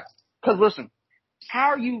reason why. Because listen. How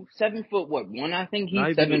are you 7'1"? I think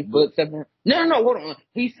he's 7'7". No, hold on.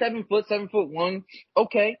 He's 7'1".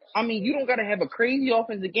 Okay. I mean, you don't gotta have a crazy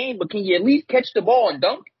offensive game, but can you at least catch the ball and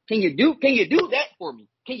dunk? Can you do that for me?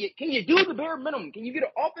 Can you do the bare minimum? Can you get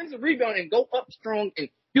an offensive rebound and go up strong and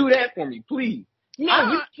do that for me, please?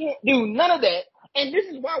 No, you can't do none of that. And this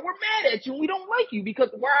is why we're mad at you and we don't like you,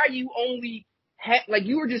 because why are you only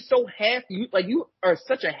you are just so you are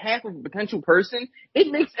such a half of a potential person.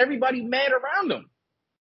 It makes everybody mad around him.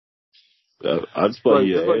 I just play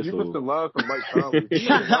you put the line from Mike Conley.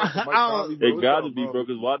 It got to be, bro,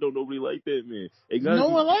 because why don't nobody like that, man? No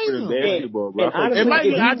one likes him. Basketball, bro. I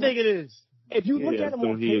think it is. If you look at him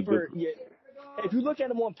on paper, if you look at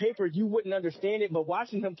him on paper, you wouldn't understand it. But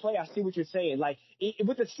watching him play, I see what you're saying. Like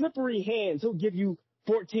with the slippery hands, he'll give you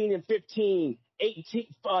 14 and 15.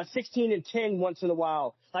 16 and 10 once in a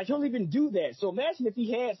while. Like, he'll even do that. So imagine if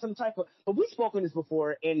he had some type of, but we've spoken on this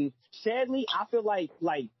before, and sadly, I feel like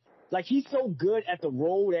he's so good at the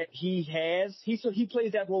role that he has. He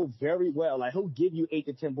plays that role very well. Like, he'll give you 8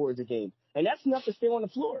 to 10 boards a game. And that's enough to stay on the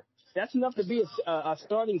floor. That's enough to be a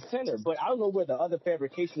starting center. But I don't know where the other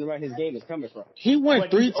fabrication around his game is coming from. He went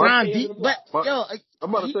 3 times deep. But, I'm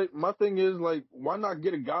about to say, my thing is, like, why not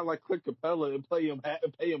get a guy like Clint Capella and pay him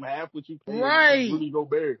half what you pay Rudy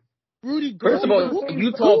Gobert? First of all,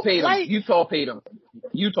 Utah paid him.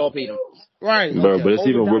 Right. Bro, but it's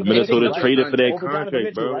even with Minnesota traded for that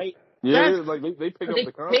contract, bro. Right? Yeah, like they pick up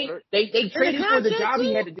the contract. They traded for the job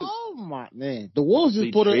he had to do. Oh my man, the Wolves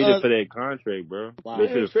just put traded for that contract, bro. Wow. They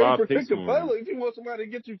traded 5 picks for him. If you want somebody to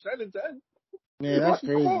get you 10 and 10. Yeah, that's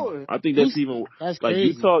crazy. I think that's even that's like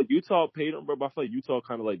crazy. Utah paid them, bro. But I feel like Utah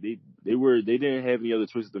kind of like they didn't have any other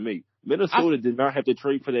choices to make. Minnesota did not have to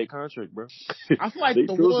trade for that contract, bro. I feel like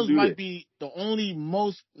the Wolves might be the only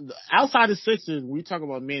outside of Sixers. When we talk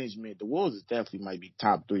about management, the Wolves definitely might be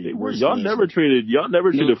top 3. Y'all never traded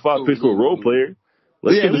 5 picks for a role player.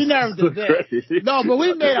 We never did that. No, but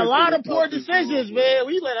we made a lot of poor decisions, man.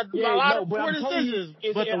 We let a lot of poor decisions.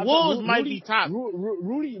 But the Wolves might be top.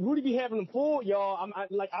 Rudy be having them full, y'all.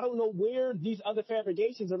 I don't know where these other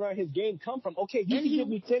fabrications around his game come from. Okay, you can give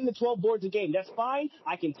me 10 to 12 boards a game. That's fine.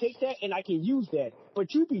 I can take that and I can use that.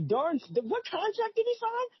 But you be darned. What contract did he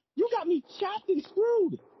sign? You got me chopped and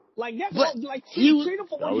screwed. Like that's trade him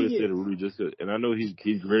for I would have stayed with Rudy and I know he's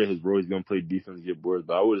great at his role. He's gonna play defense, get boards,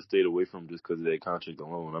 but I would have stayed away from him just because of that contract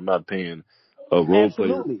alone. I'm not paying a role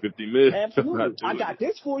player $50 million. Absolutely, I got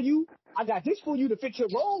this for you. To fit your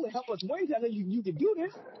role and help us win. I know you can do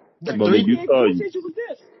this. But with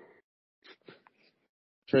this.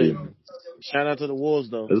 Crazy. Shout out to the Wolves,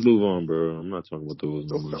 though. Let's move on, bro. I'm not talking about the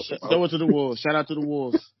Wolves no more. Throw it to the Wolves. Shout out to the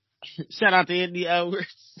Wolves. Shout out to Anthony Edwards.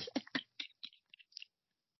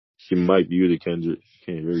 She might be the Kendrick.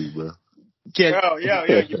 Can't hear you, bro. Yeah.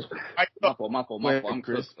 My fault. I'm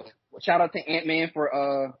Chris. Shout out to Ant-Man for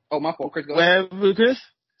my fault, Chris. Go ahead. Chris?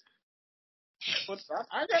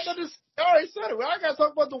 I got nothing. I already said it. I got to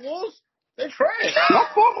talk about the Wolves. They trash.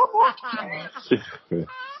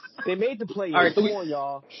 They made the play. All right, so Come on,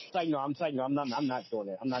 y'all. It's like, no, I'm not doing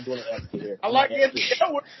it. I'm not doing it extra here. I like Anthony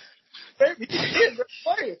Edwards. He's a great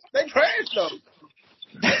player. They trash though.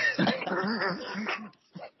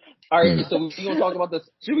 all right, so we're gonna talk about this.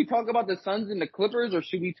 Should we talk about the Suns and the Clippers, or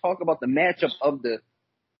should we talk about the matchup of the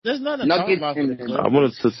There's nothing to talk Nuggets about for the and Clippers. I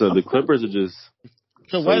wanted to say the Clippers are just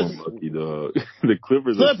So so West, unlucky, dog. The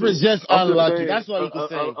Clippers Clippers are just I'm just unlucky. saying, That's all you can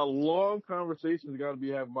say. a long conversation's got to be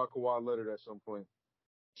had about Kawhi Leonard at some point.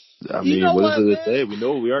 so, I You mean, know what what, is it to man?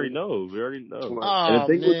 say? We already know. And the Oh,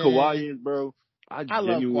 thing with man. Kawhi is, bro, I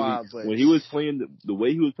love genuinely, Kawhi, but when he was playing, the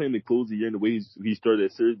way he was playing to close the year and the way he started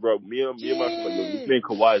that series, bro, me and my friend, like, yo, this man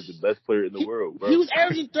Kawhi is the best player in the world, bro. he was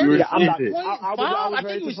averaging You were 30 I'm not. saying points. I was I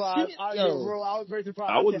very think he was surprised. shooting. Bro, I was very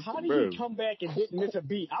surprised. I I was, said, how did bro. he come back and didn't miss a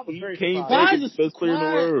beat? I was He very came surprised. back as the best player in the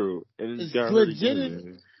world, and is it got hurt legit- again,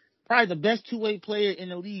 man. Probably the best two-way player in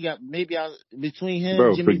the league. Maybe between him Bro,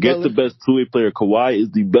 and Jimmy forget Butler. the best two-way player. Kawhi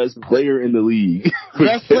is the best player in the league.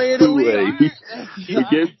 Best player in the two-way. league.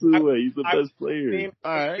 Forget two-way. He's the best player.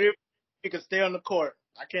 All right. He can stay on the court.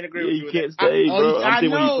 I can't agree Yeah, with you you. can't stay, bro. I I'm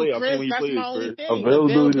saying when know, he plays. I'm Chris. saying when he That's plays, my only Chris. thing.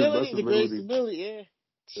 Availability is The best great ability. stability.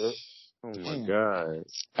 Yeah. Oh my god.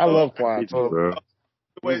 I love I Kawhi, hate you, bro.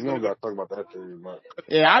 We don't got to talk about that theory much.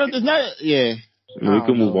 Yeah, I don't. There's not. Yeah. I mean, we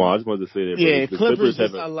can move on. I just wanted to say that, bro. Yeah, The Clippers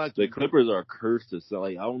Clippers is unlucky. the Clippers are cursed to sell.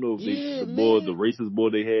 Like, I don't know if Yeah, the racist boy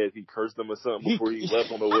they had, he cursed them or something before he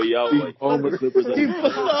left on the way out. Like, the Clippers are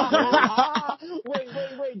cursed,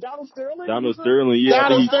 bro. Wait, Donald Sterling? Donald Sterling, yeah, Donald I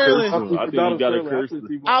think he Sterling. cursed him. I think he got a curse.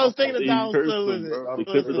 I was thinking of He Donald cursed Sterling. them, bro. The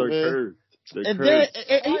Listen, Clippers are man. cursed. They're And then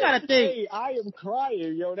cursed. you gotta think. Hey, I am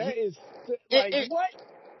crying, yo. That is like what?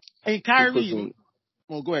 And He Kyrie.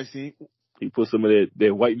 Well, go ahead, see. put some of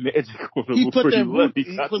that white magic on him He before put he that left.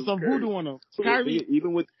 he put some voodoo on him. So Kyrie.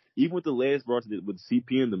 even with the last roster with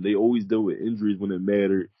CP and them, they always deal with injuries when it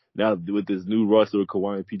mattered. Now with this new roster with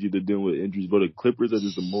Kawhi and PG, they're dealing with injuries. But the Clippers are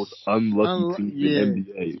just the most unlucky team in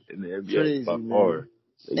the NBA Crazy, by man. far.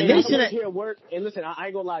 And they y'all should here work. And listen, I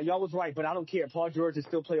ain't gonna lie, y'all was right, but I don't care. Paul George is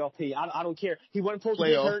still playoff P. I don't care. He wasn't supposed to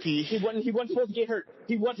get hurt. He wasn't supposed to get hurt.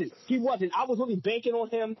 He wasn't. I was really banking on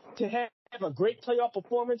him to have a great playoff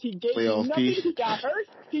performance. He gave me Playoff nothing. P. He got hurt.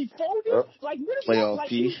 He folded. Like what is Playoff like?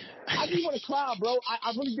 P. I just want to cry, bro.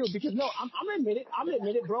 I really do because no, I'm admit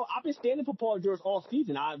it, bro. I've been standing for Paul George all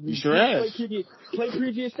season. You sure have. Play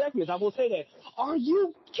previous segments. I will say that. Are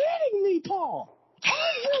you kidding me, Paul?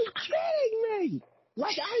 Are you kidding me?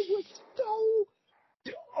 Like I was so.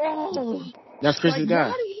 That's Chris's guy.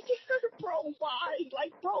 Why did he get hurt, bro? Why?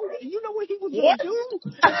 Like, bro, you know what he was What? gonna do?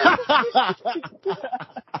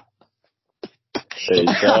 Hey,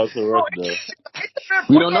 shout out to Russ, though.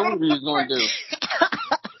 We don't know what he was going to do.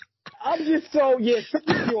 I'm just so sick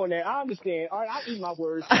with you on that. I understand. All right, I eat my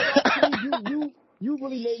words. You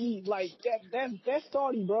really made me like that. That's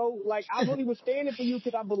starting, bro. Like I really was standing for you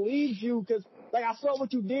because I believed you because like I saw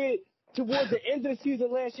what you did towards the end of the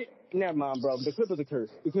season last year. Never mind, bro. The Clippers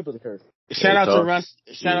are cursed. Shout out to Russ.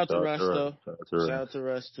 Shout Yeah, out to Russ, though. Shout out to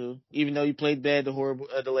Russ, too. Even though he played bad the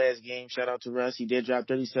last game, shout out to Russ. He did drop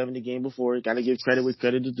 37 the game before. Got to give credit where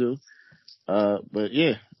credit is due. But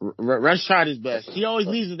yeah, Russ tried his best. He always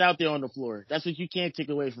leaves it out there on the floor. That's what you can't take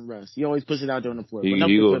away from Russ. He always puts it out there on the floor.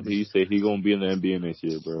 He said he gonna be in the NBA next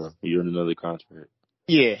year, bro. He earned another contract.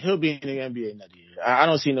 Yeah, he'll be in the NBA another year. I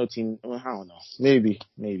don't see no team. Well, I don't know. Maybe.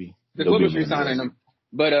 The Clippers re-signing him.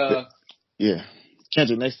 But yeah.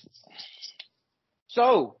 Kendrick, next.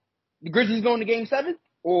 So the Grizzlies going to Game 7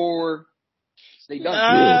 or they done?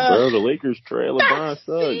 Yeah, bro. The Lakers trail. LeBron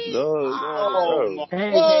sucks, dog. Hey.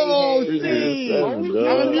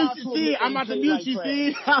 I'm about to mute you,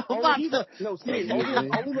 see? Only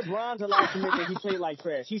LeBron's allowed to admit that he played like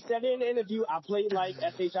trash. He said in an interview, I played like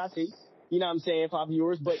SHIT. You know what I'm saying, for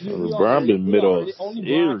viewers, but LeBron been middle. Only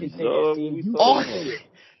LeBron can say that.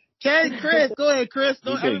 Chris, go ahead, Chris.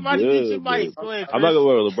 Everybody get your mics. Go ahead, Chris. I'm not gonna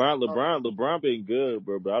worry. LeBron been good,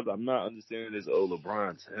 bro. But I'm not understanding this.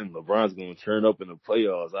 LeBron's him. LeBron's gonna turn up in the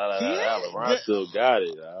playoffs. LeBron still got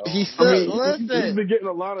it. He's been getting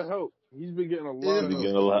a lot of help. He's been getting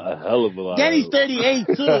a hell of a lot. Then he's 38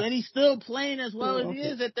 too, and he's still playing as well as he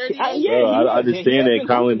is at 38. I understand that,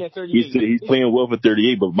 Colin. He's playing well for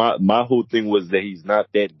 38, but my whole thing was that he's not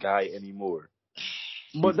that guy anymore.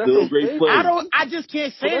 But that's still a great player. I just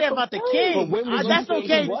can't say that about the King. That's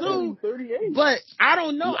okay too. But I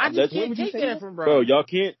don't know. I just can't take that from bro. Bro, y'all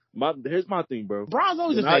can't. Here's my thing, bro. Bron's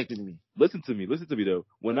always affected me. Listen to me though.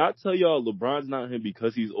 When I tell y'all LeBron's not him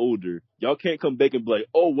because he's older, y'all can't come back and be like,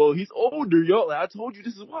 oh well, he's older, y'all. Like, I told you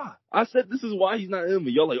this is why. I said this is why he's not him,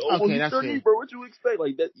 and y'all like, oh, well, he's 30, bro. What you expect?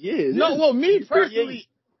 Like that? Yeah. No, well, me personally,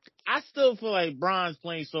 I still feel like Bron's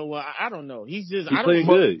playing so well. I don't know. He's just He's I playing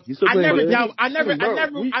don't. good. He's still I playing never good. doubt. I'm never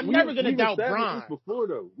gonna we've doubt established Bron. this before,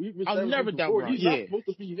 though. I'll never doubt Bron. He's not supposed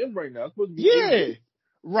to be him right now. It's supposed to be Yeah. AD.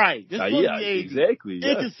 Right. This supposed to be AD. Exactly.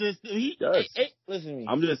 Yes. Inconsistent. Yes. Listen to me.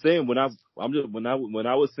 I'm just saying when I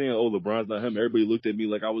was saying, oh, LeBron's not him, everybody looked at me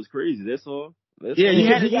like I was crazy. That's all. Yeah, he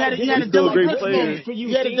had a He's still a great player.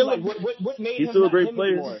 He had a Dylan. What made He's him still a not great him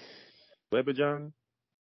player. anymore? Weapon John.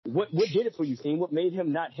 What did it for you, Steve? What made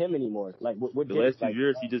him not him anymore? Like what The did last it? 2 Like,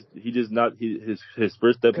 years, he just not his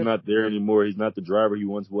first step's not there anymore. He's not the driver he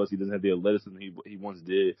once was. He doesn't have the athleticism he once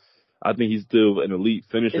did. I think he's still an elite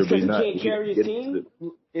finisher, it's but because he's he not. can't carry his team.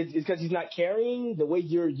 It's because he's not carrying the way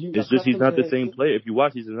you. It's just he's not the same player. If you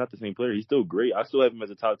watch, he's not the same player. He's still great. I still have him as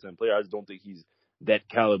a top 10 player. I just don't think he's that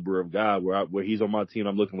caliber of guy where he's on my team.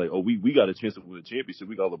 I'm looking like, oh, we got a chance to win a championship.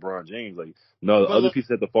 We got LeBron James. Like, no, the other pieces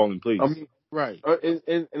have to fall in place. I mean, right.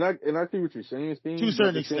 And I see what you're saying, Steve. To a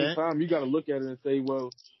certain at the same time, you got to look at it and say,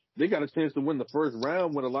 well, they got a chance to win the first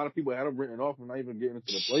round when a lot of people had him written off and not even getting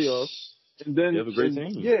into the playoffs. And then, they have a great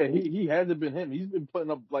team. Yeah, he hasn't been him. He's been putting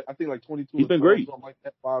up I think 22. He's been great. Like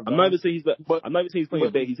that 5 I'm not even saying he's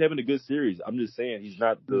playing bad. He's having a good series. I'm just saying he's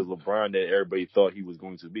not the LeBron that everybody thought he was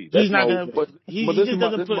going to be. He's not going to. He just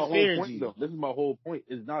doesn't put fair in you. This is my whole point.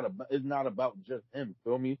 It's not about just him.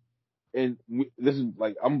 Feel me? And this is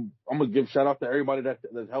like I'm gonna give shout out to everybody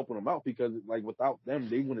that's helping him out because like without them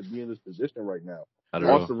they wouldn't be in this position right now.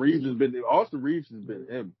 Austin Reeves has been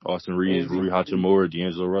him. Austin Reeves, Rui Hachimura,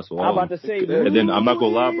 D'Angelo Russell. I'm about to say, and then I'm not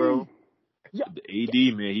gonna lie, bro. Yeah. The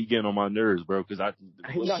AD man, he getting on my nerves, bro. Because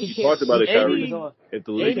you talked about it, Kyrie. If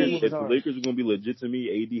the Lakers are gonna be legit to me,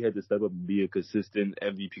 AD had to step up and be a consistent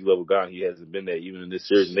MVP level guy. He hasn't been that even in this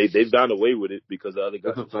series. And they've gone away with it because the other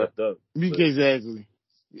guys have stepped up. Exactly.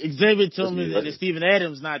 Xavier Tillman and Steven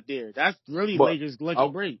Adams not there. That's really Lakers'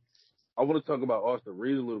 lucky break. I want to talk about Austin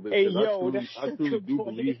Reeves a little bit. Hey, I truly do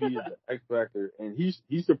believe he is the X factor, and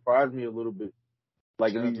he surprised me a little bit,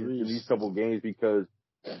 like in these couple of games because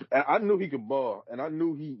I knew he could ball, and I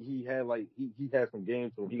knew he had he had some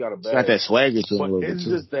games, so he got a bad. Got that swagger to him a little bit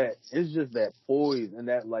too. It's just that poise and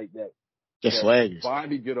that swagger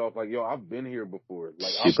vibe he get off. Like yo, I've been here before.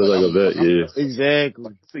 Like he plays like a vet, yeah.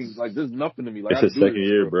 Exactly. Like there's nothing to me. Like it's his second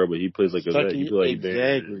year, bro, but he plays like a vet. He plays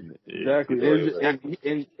exactly.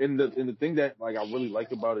 And the thing that like I really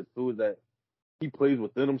like about it too is that he plays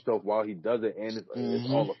within himself while he does it, and it's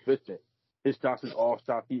all efficient. His shots is all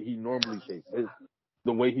shots he normally takes.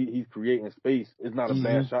 The way he's creating space is not a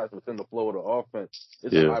bad shot. It's within the flow of the offense.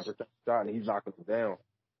 It's a high percent shot, and he's knocking it down.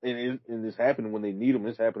 And it's happening when they need him.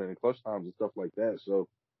 It's happening in clutch times and stuff like that. So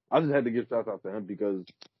I just had to give shout out to him because,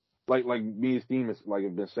 like me and Steve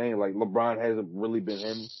have been saying, like LeBron hasn't really been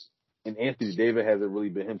him, and Anthony Davis hasn't really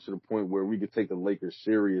been him to the point where we could take the Lakers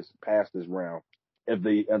serious past this round if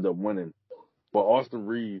they end up winning. But Austin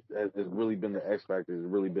Reeves has really been the X factor. Has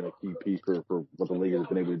really been a key piece for what the Lakers have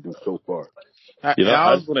been able to do so far. I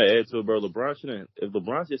just want to add to it, bro. LeBron shouldn't. If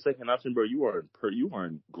LeBron's your second option, bro, you are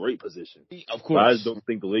in great position. Of course. But I just don't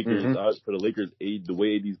think the Lakers, for the Lakers, the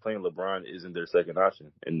way AD's playing, LeBron isn't their second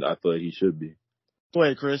option, and I feel like he should be. Go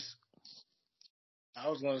ahead, Chris. I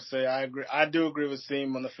was going to say I agree. I do agree with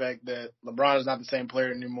Seam on the fact that LeBron is not the same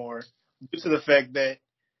player anymore, due to the fact that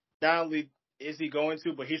not only is he going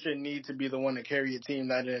to, but he shouldn't need to be the one to carry a team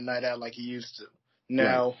night in and night out like he used to.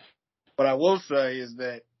 Now, what I will say is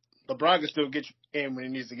that LeBron can still get you a game when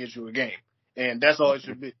he needs to get you a game, and that's all it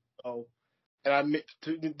should be. So, and I'm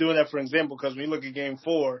doing that for example because when you look at Game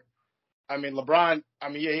 4, I mean LeBron. I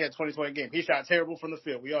mean, yeah, he had 20-20 game. He shot terrible from the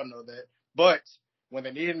field. We all know that. But when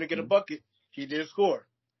they needed him to get a bucket, he did score.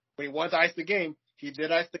 When he wanted to ice the game, he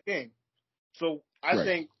did ice the game. So I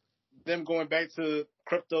think them going back to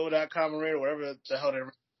crypto.com or whatever the hell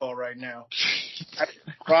they're called right now.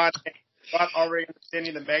 Ron already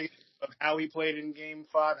understanding the magnitude of how he played in Game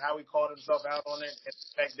 5, how he called himself out on it, and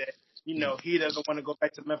the fact that, he doesn't want to go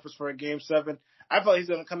back to Memphis for a Game 7. I feel like he's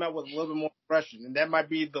going to come out with a little bit more aggression, and that might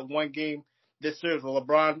be the one game this series where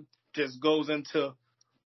LeBron just goes into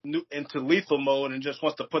lethal mode and just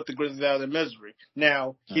wants to put the Grizzlies out of their misery.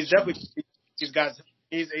 Now, he's AD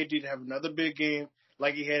to have another big game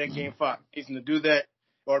like he had in Game 5. He's going to do that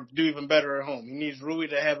or do even better at home. He needs Rui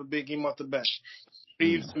to have a big game off the bench.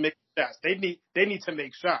 Reeves to make shots. They need to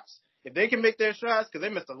make shots. If they can make their shots, because they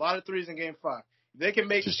missed a lot of threes in Game 5. If they can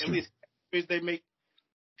make at least threes they make,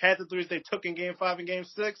 half the threes they took in Game 5 and Game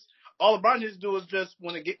 6, all LeBron needs to do is just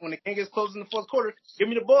when the game gets close in the fourth quarter, give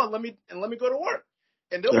me the ball and let me go to work.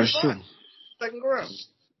 And they'll be fine. Second round.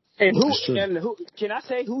 And That's true. who can I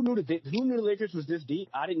say who knew the Lakers was this deep?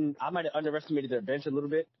 I might have underestimated their bench a little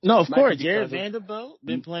bit. No, of Might be course, Jared because of Vanderbilt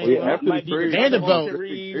been Oh playing yeah, well. after the might be trade, because of Vanderbilt. Austin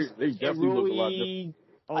Reeves they and definitely look a lot different. Rui.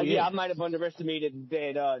 Oh Yeah, yeah, I might have underestimated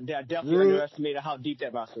that. That definitely Rui, underestimated how deep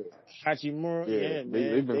that roster is. Hachimura. Yeah, Yeah,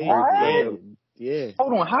 they've man. been crazy. Yeah.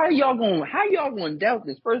 Hold on, how are y'all going to doubt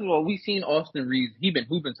this? First of all, we've seen Austin Reeves. He's been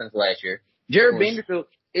hooping since last year. Jared Vanderbilt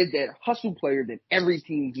is that hustle player that every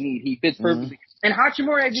team needs. He fits perfectly. And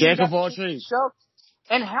Hachimura hasn't even Jack of got all the trades. show.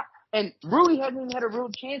 And Rudy hasn't even had a real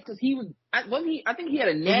chance because I think he had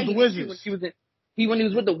a nagging issue when he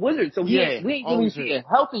was with the Wizards. So we ain't really see a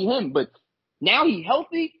healthy him. But now he's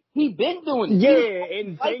healthy. He been doing it. Yeah,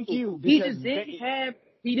 and thank you. He just didn't have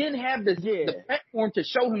the platform to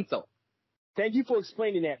show himself. Thank you for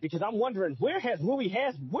explaining that because I'm wondering where's he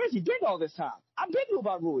been all this time? I've been knew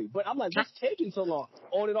about Rui, but I'm like, what's taking so long?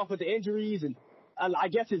 On and off with the injuries, and I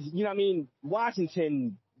guess it's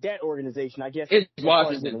Washington, that organization. I guess it's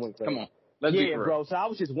Washington. Come on, let's be real. bro. So I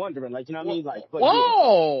was just wondering, like, you know what I mean? Like, but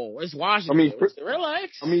It's Washington.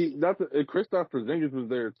 Relax. I mean, Kristaps Porzingis was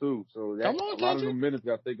there too, so a lot of the minutes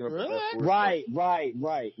got taken up. Right. There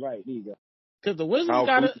you go. Because the Wizards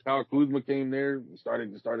Kyle Kuzma came there,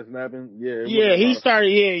 started snapping. He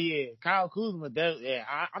started. Kyle Kuzma.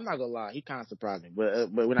 I'm not gonna lie, he kind of surprised me,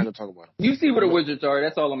 but we're not gonna talk about him. You see what the Wizards are.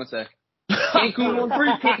 That's all I'm gonna say. Cancun on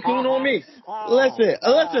 3, Cancun on me. Listen.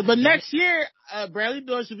 But next year, Bradley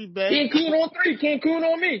Beal should be back. Cancun on 3, Cancun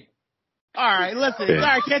on me. All right, listen. Yeah.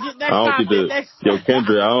 Sorry, Kendrick. Next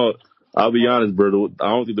Kendrick, I'll be honest, bro. I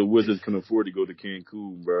don't think the Wizards can afford to go to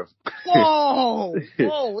Cancun, bro. Whoa! They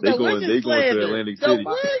going to Atlantic City.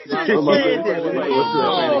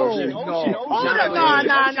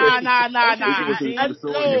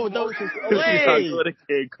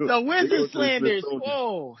 The Wizards slanders.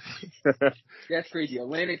 Whoa! That's crazy.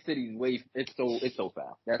 Atlantic City's it's so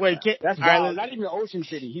foul. That's wild. Not even the Ocean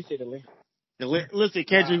City. He said Atlantic. Listen,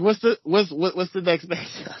 Kendrick, what's the next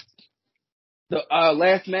matchup? The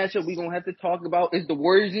last matchup we're gonna have to talk about is the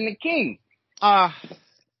Warriors and the Kings. I'm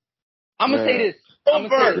gonna say this. Best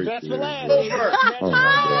for last.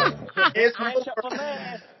 It's matchup for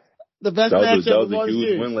last. The best matchup. That was a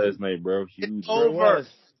huge win last night, bro. Huge. Over.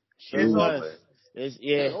 It's over. The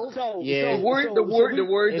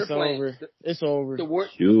Warriors are playing. It's over. The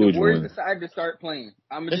Warriors decided to start playing.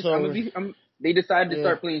 They decided to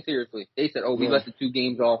start playing seriously. They said, "Oh, we left the 2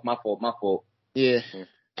 games off. My fault." Yeah.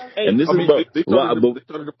 And this they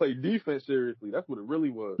started to play defense seriously. That's what it really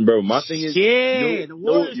was. Bro, my thing is, the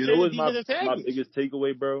Warriors what's my biggest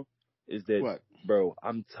takeaway, bro, is that, bro,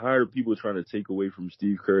 I'm tired of people trying to take away from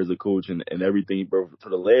Steve Kerr as a coach and everything, bro. For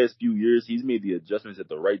the last few years, he's made the adjustments at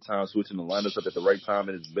the right time, switching the lineups up at the right time,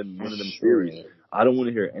 and it's been winning them series. I don't want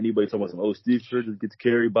to hear anybody talking about Steve Kerr just gets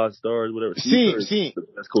carried by stars, whatever. Steve Kerr is the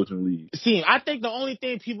best coach in the league. I think the only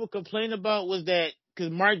thing people complain about was that because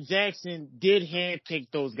Mark Jackson did handpick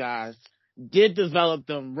those guys, did develop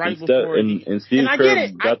them before. And Steve Kerr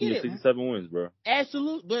got them to 67 wins, bro.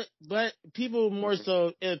 Absolutely, but people more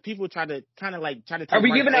so, people try to take Are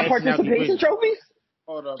we giving out participation trophies?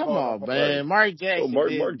 Come on, man. Mark Jackson built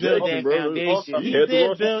that foundation. He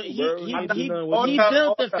built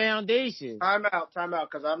the foundation. Time out,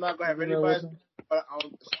 because I'm not going to have anybody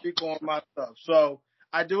speak on my stuff. So,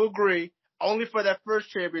 I do agree. Only for that first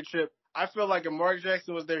championship, I feel like if Mark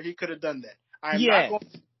Jackson was there, he could have done that. Not going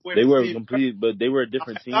they were complete, but they were a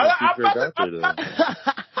different team. You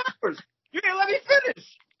didn't let me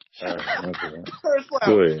finish. First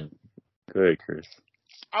Go ahead, Chris.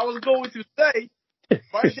 I was going to say,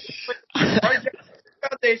 Mark Jackson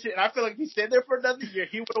foundation, and I feel like if he stayed there for another year,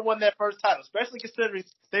 he would have won that first title, especially considering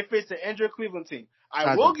they faced an injured Cleveland team.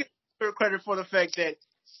 I will give her credit for the fact that,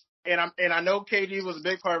 and I know KD was a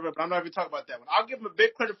big part of it, but I'm not even talking about that one. I'll give him a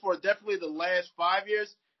big credit for definitely the last 5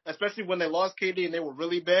 years, especially when they lost KD and they were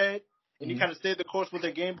really bad, and he kind of stayed the course with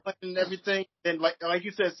their game plan and everything. And like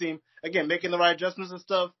you said, Seem, again, making the right adjustments and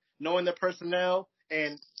stuff, knowing their personnel,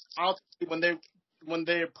 and ultimately when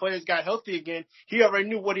their players got healthy again, he already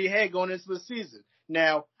knew what he had going into the season.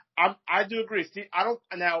 Now, I do agree. I'm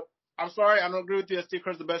sorry, I don't agree with you that Steve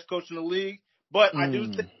Kerr's the best coach in the league, but I do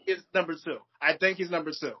think he's number 2. I think he's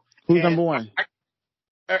number 2. Who's number 1?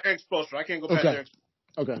 Eric Spoelstra. I can't go past Eric.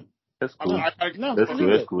 Okay. That's cool. That's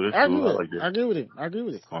cool. I agree with it.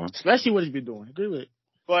 Especially what he's been doing. I agree with it.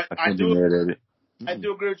 But I do agree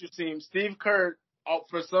with you, Team. Steve Kerr,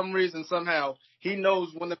 for some reason, somehow, he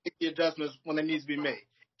knows when to make the adjustments when they need to be made.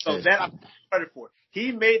 So that I'm credit for.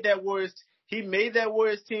 He made that Warriors team.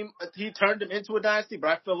 He turned them into a dynasty. But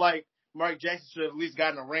I feel like Mark Jackson should have at least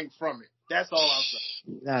gotten a ring from it. That's all I'm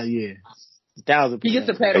saying. Yeah. 1,000%. He gets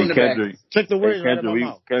a pat on the back. Kendrick. Took the words right out of my Kendrick,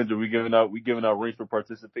 mouth. Kendrick, we giving out rings for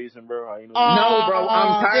participation, bro. I ain't know. No, bro,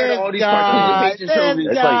 I'm tired of all these participation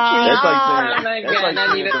trophies.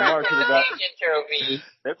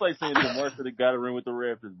 That's like saying DeMar should have got a ring with the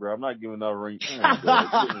Raptors, bro. I'm not giving out rings. Man,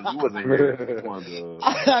 dog, you wasn't here. Come on, dog.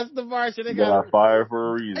 That's DeMar should have got fired for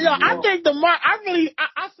a reason. Yo, bro. I think DeMar.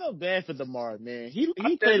 I feel bad for DeMar, man. He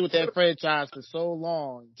played with that franchise for so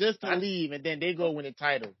long just to leave, and then they go win a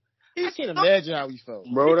title. I can't imagine how he felt.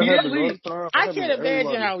 Bro, that happens all the time. I can't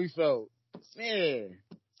imagine how he felt. Man.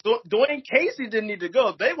 Dwayne Casey didn't need to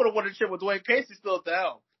go. They would have won a chip with Dwayne Casey still at the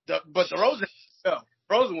helm. But DeRozan had to go.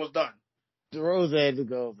 DeRozan was done. DeRozan had to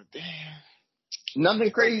go, but damn. Nothing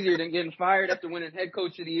crazier than getting fired after winning head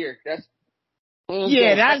coach of the year. That's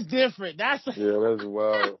different. That's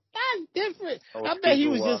wild. That's different. I bet he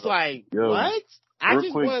was just like, what? I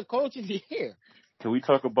just won coach of the year. Can we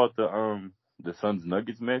talk about the Suns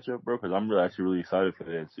Nuggets matchup, bro? Because I'm actually really excited for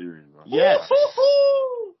that series, bro. Yes.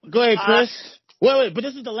 Go ahead, Chris. Wait, but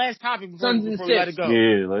this is the last topic before we let it go.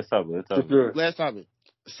 Yeah, let's talk. Last topic.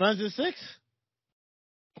 Suns in 6?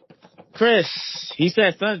 Chris, he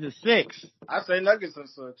said Suns in 6. I say Nuggets in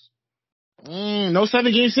 6. No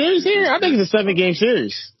 7-game series here? I think it's a 7-game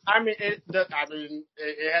series. I mean, it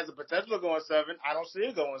has the potential of going 7. I don't see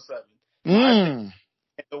it going 7.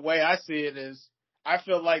 The way I see it is, I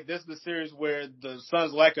feel like this is the series where the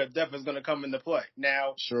Suns' lack of depth is going to come into play.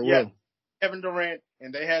 Now, will. Kevin Durant,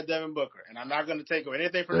 and they had Devin Booker, and I'm not going to take away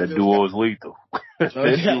anything from that duo is lethal. That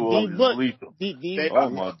duo is lethal. Oh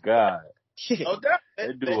my God. No doubt.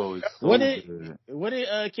 That duo is so good. What did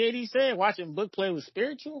KD say? Watching Book play was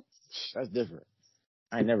spiritual? That's different.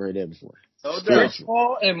 I ain't never heard that before. No doubt.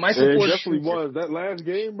 Paul and Michael It Porter definitely was. That last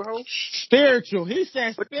game, bro. Spiritual. He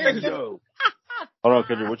said spiritual. Hold on,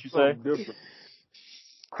 Kendrick. What you say?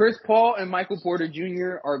 Chris Paul and Michael Porter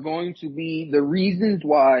Jr. are going to be the reasons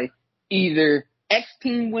why either X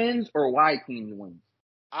team wins or Y team wins.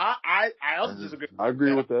 I also disagree. I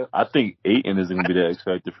agree with that. I think Ayton is going to be the X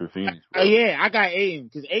factor for Phoenix. Oh yeah, I got Ayton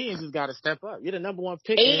because Ayton just got to step up. You're the number 1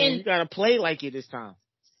 pick, and you got to play like it this time.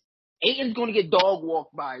 Ayton's going to get dog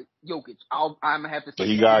walked by Jokic. I'm going to have to say but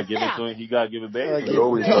he got to give it to him. He got to give it back. He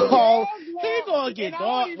going to get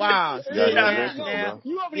dog. Wow. Kendrick, come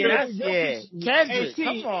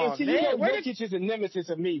on, man. Jokic is a nemesis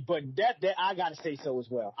of me, but that I got to say so as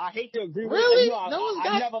well. I hate to agree with him.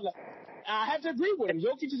 I have to agree with him.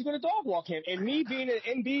 Jokic is going to dog walk him. And me being an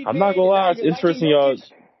NBA I'm not going to lie. It's interesting, y'all.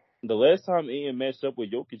 The last time Ian matched up with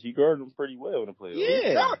Jokic, he guarded him pretty well in the playoffs.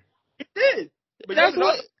 Yeah. He did. But that's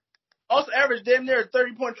what... Also averaged damn near a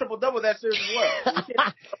 30-point triple-double that series as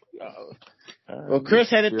well. Well, Chris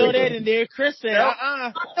had to throw that in there. Chris said,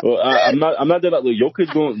 Well, I'm not that. Look, Jokic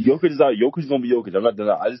is out. Jokic is going to be Jokic. I'm not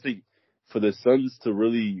that. I just think for the Suns to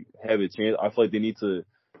really have a chance, I feel like they need to.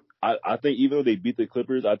 I think even though they beat the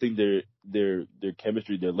Clippers, I think their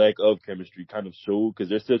chemistry, their lack of chemistry, kind of showed because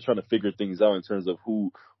they're still trying to figure things out in terms of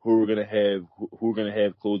who we're gonna have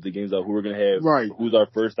close the games out, who we're gonna have, who's our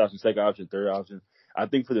first option, second option, third option. I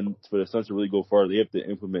think for the Suns to really go far, they have to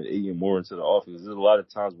implement Ayton more into the offense. There's a lot of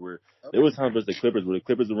times where there was times versus the Clippers where the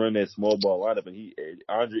Clippers would run that small ball lineup and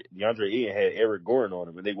DeAndre Ayton had Eric Gordon on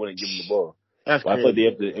him and they wouldn't give him the ball. I feel like they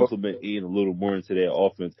have to implement Ayton a little more into that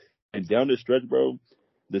offense. And down the stretch, bro,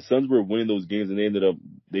 the Suns were winning those games and they ended up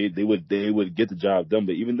they would get the job done.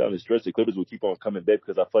 But even down the stretch, the Clippers would keep on coming back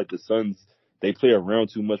because I feel like the Suns they play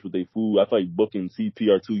around too much with their food. I feel like Book and CP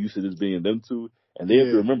are too used to this being them two. And they have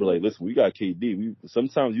to remember, like, listen, we got KD.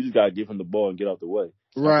 Sometimes you just got to give him the ball and get out the way.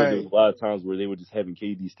 Right. There was a lot of times where they were just having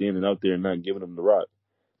KD standing out there and not giving him the rock.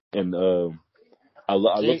 And I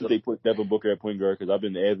love that they put Devin Booker at point guard because I've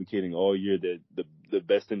been advocating all year that the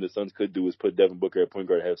best thing the Suns could do is put Devin Booker at point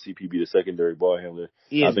guard and have CP be the secondary ball handler.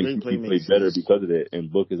 I think he played better because of that.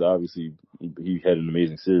 And Book is obviously, he had an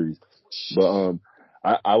amazing series. But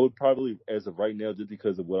I would probably, as of right now, just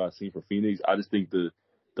because of what I've seen for Phoenix, I just think the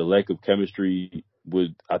lack of chemistry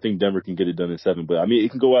I think Denver can get it done in 7, but I mean,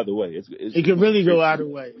 it can go either way. It can really go either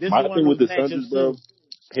way. My thing with the Suns is, bro,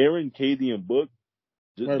 pairing KD and Book,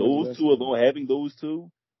 those two alone, having those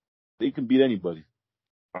two, they can beat anybody.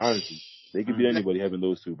 Honestly, they can beat anybody having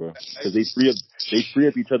those two, bro. Because they free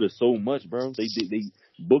up each other so much, bro.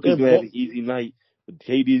 Book is gonna have an easy night.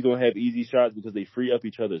 KD's gonna have easy shots because they free up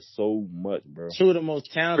each other so much, bro. Two of the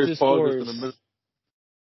most talented scorers.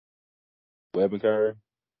 What happened, Kyrie?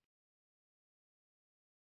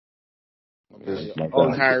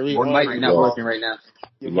 Kyrie. Your mic not working right now.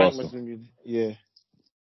 Your mic must be, yeah.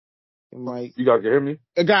 Your mic. You guys can hear me?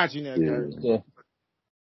 I got you now, Kyrie. Yeah.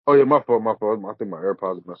 Oh yeah, my fault. I think my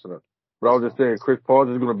AirPods are messing up. But I was just saying, Chris Paul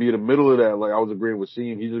is going to be in the middle of that. Like I was agreeing with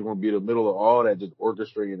Sheem, he's just going to be in the middle of all that, just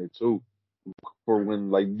orchestrating it too. For when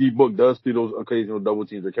like D-Book does see those occasional double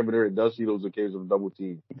teams, or Kevin Durant does see those occasional double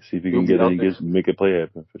teams, See if he he'll can be get out in there. and make a play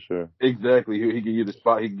happen for sure. Exactly. He can get the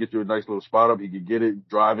spot. He can get you a nice little spot up. He can get it,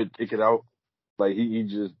 drive it, kick it out. Like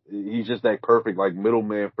he's just that perfect like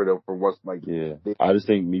middleman for them for what's like. Yeah, I just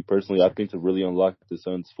think me personally, I think to really unlock the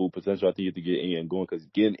Suns' full potential, I think you have to get Ayton going, because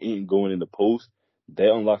getting Ayton going in the post,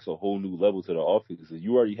 that unlocks a whole new level to the offense. Because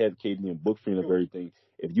you already have KD and Book freeing up everything.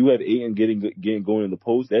 If you have Ayton getting going in the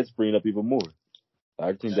post, that's freeing up even more.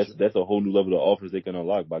 I think that's a whole new level of offense they can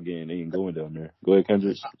unlock by getting Ayton going down there. Go ahead,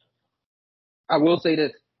 Kendrick. I will say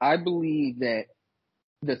this. I believe that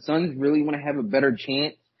the Suns really want to have a better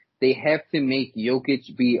chance. They have to make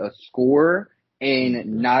Jokic be a scorer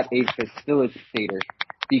and not a facilitator.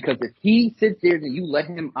 Because if he sits there and you let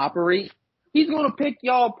him operate, he's going to pick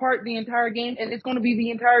y'all apart the entire game, and it's going to be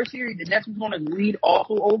the entire series, and that's what's going to lead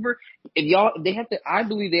also over. I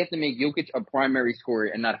believe they have to make Jokic a primary scorer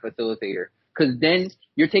and not a facilitator. Because then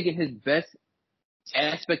you're taking his best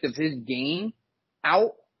aspect of his game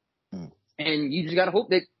out, and you just got to hope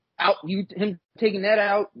that him taking that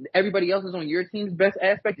out, everybody else is on your team's best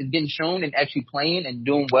aspect is getting shown and actually playing and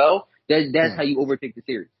doing well. That's how you overtake the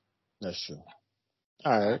series. That's true.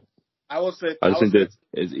 All right. I will say. I just think that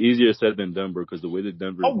it's easier said than Denver, because the way that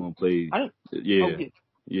Denver is going to play,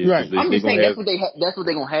 Right. I'm just saying that's what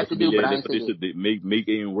they're going to have to do. But I that's what they should make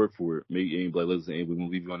Ayton work for it. Make Ayton be like, listen, we're going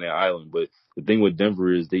to leave you on that island. But the thing with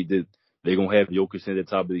Denver is they're going to have Jokic at the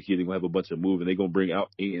top of the key. They're going to have a bunch of move, and they're going to bring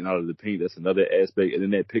out Ayton out of the paint. That's another aspect. And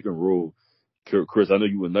then that pick and roll. Chris, I know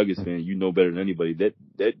you a Nuggets fan. You know better than anybody.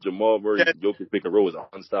 That Jamal Murray Jokic pick and roll is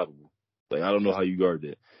unstoppable. Like, I don't know how you guard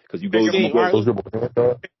that. Because you can't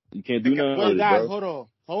do nothing. Wait, guys, bro.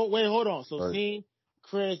 hold on. So, Team,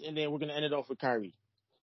 Chris, and then we're going to end it off with Kyrie.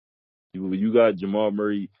 You got Jamal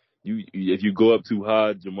Murray. If you go up too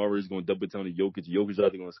high, Jamal Murray's going to double down to Jokic. Jokic's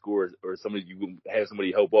either going to score, or you have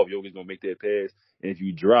somebody help off. Jokic's going to make that pass. And if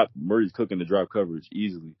you drop, Murray's cooking the drop coverage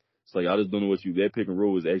easily. It's like, I just don't know that pick and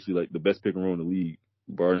roll is actually like the best pick and roll in the league.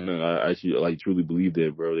 Bar none. I actually like truly believe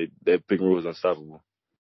that, bro. That pick and roll is unstoppable.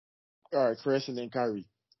 All right, Chris, and then Kyrie.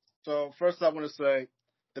 So first I want to say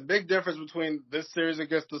the big difference between this series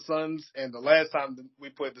against the Suns and the last time that we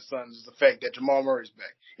played the Suns is the fact that Jamal Murray's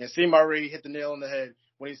back. And Steve already hit the nail on the head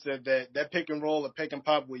when he said that pick and roll, a pick and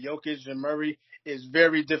pop with Jokic and Murray is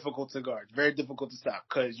very difficult to guard, very difficult to stop,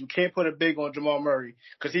 because you can't put a big on Jamal Murray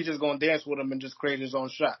because he's just going to dance with him and just create his own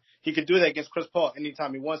shot. He can do that against Chris Paul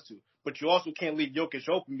anytime he wants to, but you also can't leave Jokic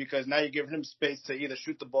open, because now you're giving him space to either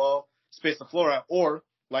shoot the ball, space the floor out, or,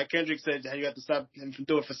 like Kendrick said, you have to stop him from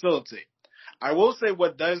doing facilitate. I will say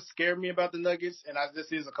what does scare me about the Nuggets, and I've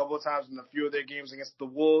seen this a couple of times in a few of their games against the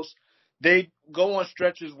Wolves, they go on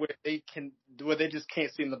stretches where they just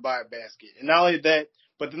can't seem to buy a basket. And not only that,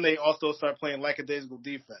 but then they also start playing lackadaisical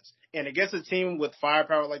defense. And against a team with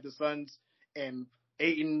firepower like the Suns and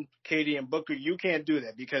Ayton, KD, and Booker, you can't do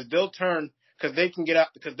that, because they'll turn, because they can get out,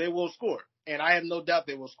 because they will score. And I have no doubt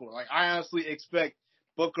they will score. Like, I honestly expect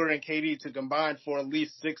Booker and KD to combine for at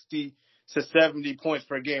least 60 to 70 points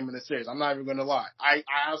per game in the series. I'm not even going to lie. I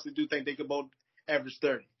honestly do think they could both average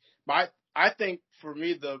 30. But I think, for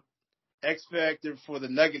me, the X factor for the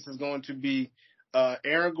Nuggets is going to be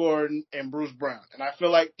Aaron Gordon and Bruce Brown. And I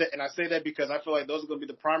feel like that, and I say that because I feel like those are going to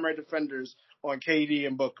be the primary defenders on KD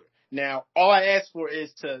and Booker. Now, all I ask for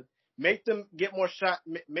is to make them get more shots,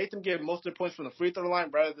 make them get most of their points from the free throw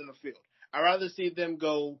line rather than the field. I'd rather see them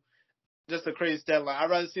go, just a crazy stat line, I'd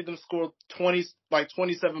rather see them score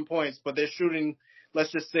 27 points, but they're shooting,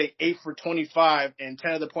 let's just say, 8 for 25, and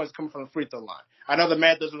 10 of the points coming from the free throw line. I know the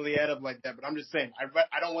math doesn't really add up like that, but I'm just saying,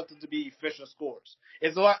 I don't want them to be efficient scorers.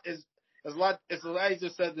 It's a lot easier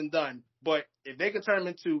said than done, but if they can turn them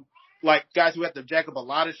into like guys who have to jack up a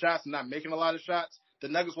lot of shots and not making a lot of shots, the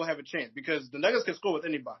Nuggets will have a chance, because the Nuggets can score with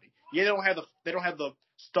anybody. Yeah, they don't have the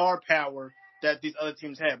star power that these other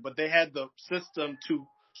teams have, but they had the system to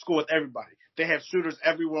score with everybody. They have shooters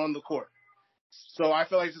everywhere on the court. So I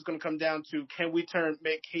feel like it's just going to come down to, can we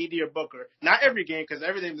make KD or Booker, not every game, because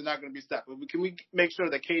every game they're not going to be stopped, but can we make sure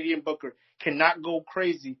that KD and Booker cannot go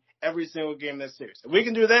crazy every single game in this series? If we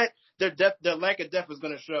can do that, their lack of depth is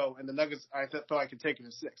going to show, and the Nuggets, I feel like, can take it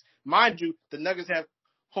in 6. Mind you, the Nuggets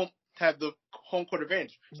have the home court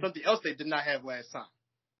advantage, something else they did not have last time.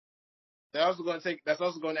 That's also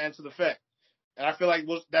going to answer the fact. And I feel like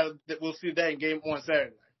we'll see that in game 1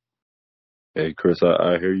 Saturday. Hey, Chris,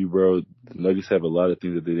 I hear you, bro. The Nuggets have a lot of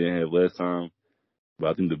things that they didn't have last time, but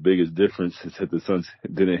I think the biggest difference is that the Suns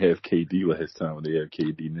didn't have KD last time, and they have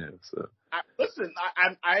KD now. So Listen,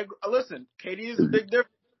 KD is a big difference.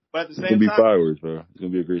 But at the It's gonna same be time, fireworks, bro. It's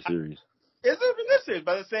gonna be a great series. it's going to be this series.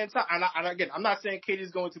 But at the same time, and again, I'm not saying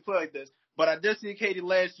KD's going to play like this, but I did see KD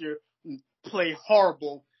last year play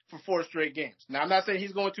horrible for 4 straight games. Now, I'm not saying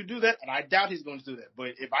he's going to do that, and I doubt he's going to do that.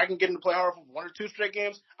 But if I can get him to play horrible for 1 or 2 straight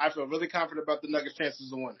games, I feel really confident about the Nuggets'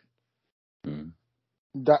 chances of winning.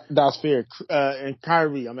 That's fair. And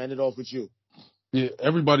Kyrie, I'm ending it off with you. Yeah,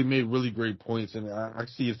 everybody made really great points, and I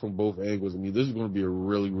see it from both angles. I mean, this is going to be a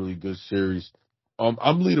really, really good series.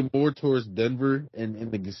 I'm leaning more towards Denver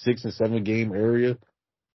in the 6 and 7 game area.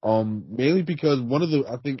 Mainly because one of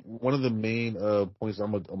the main points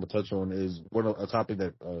I'm gonna touch on is a topic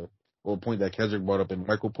that or a point that Kendrick brought up, and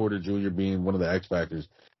Michael Porter Jr. being one of the X factors.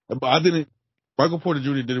 But Michael Porter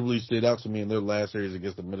Jr. didn't really stand out to me in their last series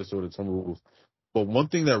against the Minnesota Timberwolves. But one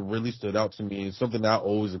thing that really stood out to me, and something I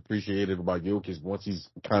always appreciated about Jokic once he's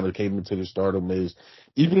kind of came into the stardom, is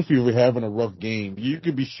even if you're having a rough game, you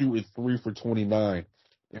could be shooting 3 for 29.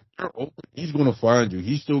 If you're open, he's going to find you.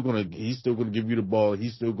 He's still going to give you the ball.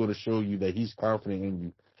 He's still going to show you that he's confident in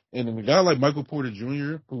you. And a guy like Michael Porter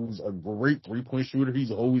Jr., who's a great 3-point shooter,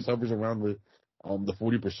 he's always hovers around the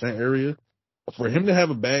 40% area. For him to have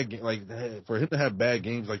for him to have bad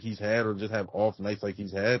games like he's had, or just have off nights like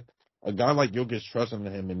he's had, a guy like Jokic trusting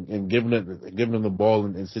him and giving him the ball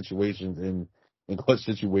in situations in clutch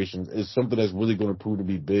situations is something that's really going to prove to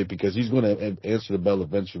be big, because he's going to answer the bell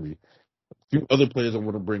eventually. A few other players I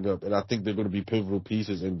want to bring up, and I think they're going to be pivotal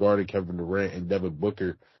pieces in guarding Kevin Durant and Devin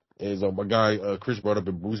Booker, is my guy Chris brought up,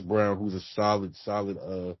 in Bruce Brown, who's a solid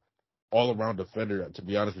all-around defender. To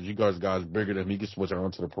be honest with you guys bigger than him. He can switch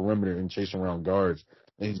around to the perimeter and chase around guards,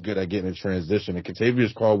 and he's good at getting in transition. And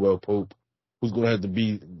Kentavious Caldwell-Pope, who's going to have to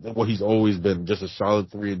be what he's always been, just a solid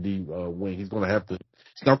 3-and-D wing. He's going to have to.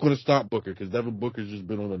 It's not going to stop Booker, because Devin Booker's just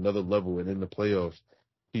been on another level, and in the playoffs,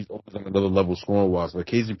 he's always on another level scoring-wise. But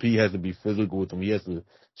KCP has to be physical with him. He has to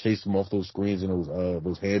chase him off those screens and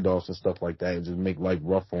those handoffs and stuff like that, and just make life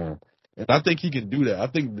rough for him. And I think he can do that. I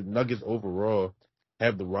think the Nuggets overall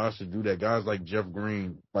have the roster to do that. Guys like Jeff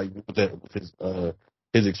Green, like with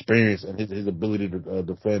his experience and his ability to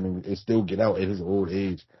defend and still get out at his old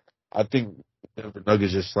age, I think the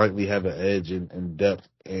Nuggets just slightly have an edge in depth.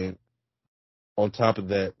 And on top of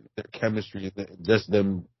that, their chemistry, just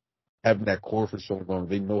them having that core for so long,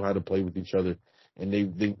 they know how to play with each other, and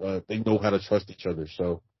they know how to trust each other.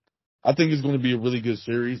 So I think it's going to be a really good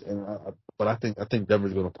series, but I think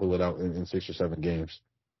Denver's going to pull it out in 6 or 7 games.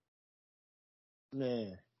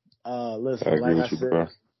 Man, listen, I agree like I with you, said, bro.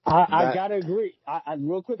 I gotta agree. I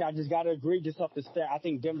real quick, I just gotta agree just off the stat. I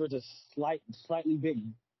think Denver's a slight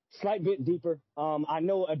bit deeper. I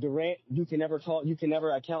know a Durant, you can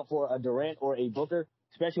never account for a Durant or a Booker,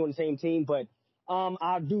 especially on the same team. But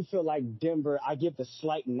I do feel like Denver, I give the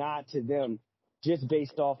slight nod to them just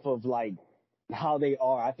based off of like how they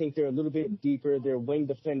are. I think they're a little bit deeper. Their wing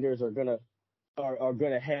defenders are gonna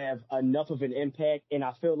have enough of an impact, and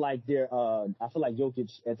I feel like Jokic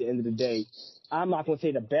at the end of the day, I'm not gonna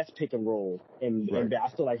say the best pick and roll, and I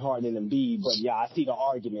still like Harden and Embiid, but yeah, I see the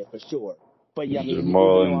argument for sure. But yeah, I mean,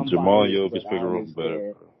 Jamal I'm and biased, Jokic but pick and roll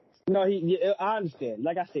better. No, I understand.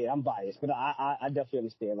 Like I said, I'm biased, but I definitely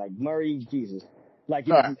understand. Like Murray, Jesus, like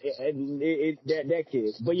that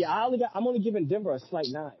kid. But yeah, I'm only giving Denver a slight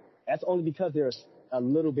 9. That's only because they're a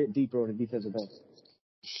little bit deeper on the defensive end.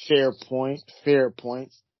 fair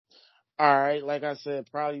point. All right, like I said,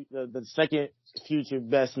 probably the second future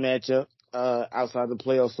best matchup outside the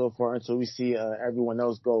playoffs so far, until we see everyone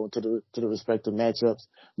else go to the respective matchups.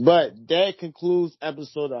 But that concludes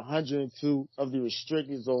episode 102 of the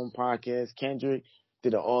Restricted Zone podcast. Kendrick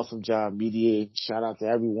did an awesome job mediating. Shout out to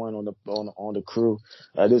everyone on the crew.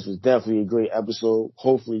 This was definitely a great episode.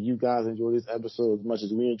 Hopefully you guys enjoyed this episode as much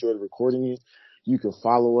as we enjoyed recording it. You can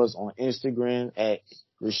follow us on Instagram at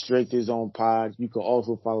Restricted Zone Pod. You can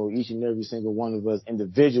also follow each and every single one of us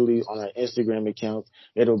individually on our Instagram accounts.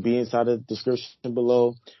 It'll be inside the description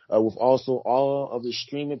below. With also all of the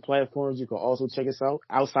streaming platforms, you can also check us out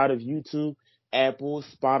outside of YouTube, Apple,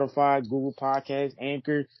 Spotify, Google Podcasts,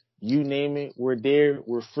 Anchor, you name it. We're there.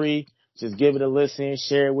 We're free. Just give it a listen,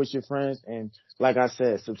 share it with your friends, and like I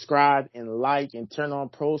said, subscribe and like and turn on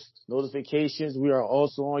post notifications. We are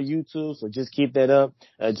also on YouTube, so just keep that up.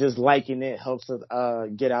 Just liking it helps us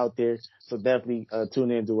get out there. So definitely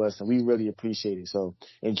tune in to us, and we really appreciate it. So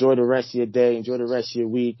enjoy the rest of your day. Enjoy the rest of your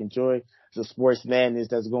week. Enjoy the sports madness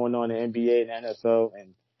that's going on in the NBA and NFL,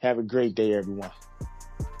 and have a great day, everyone.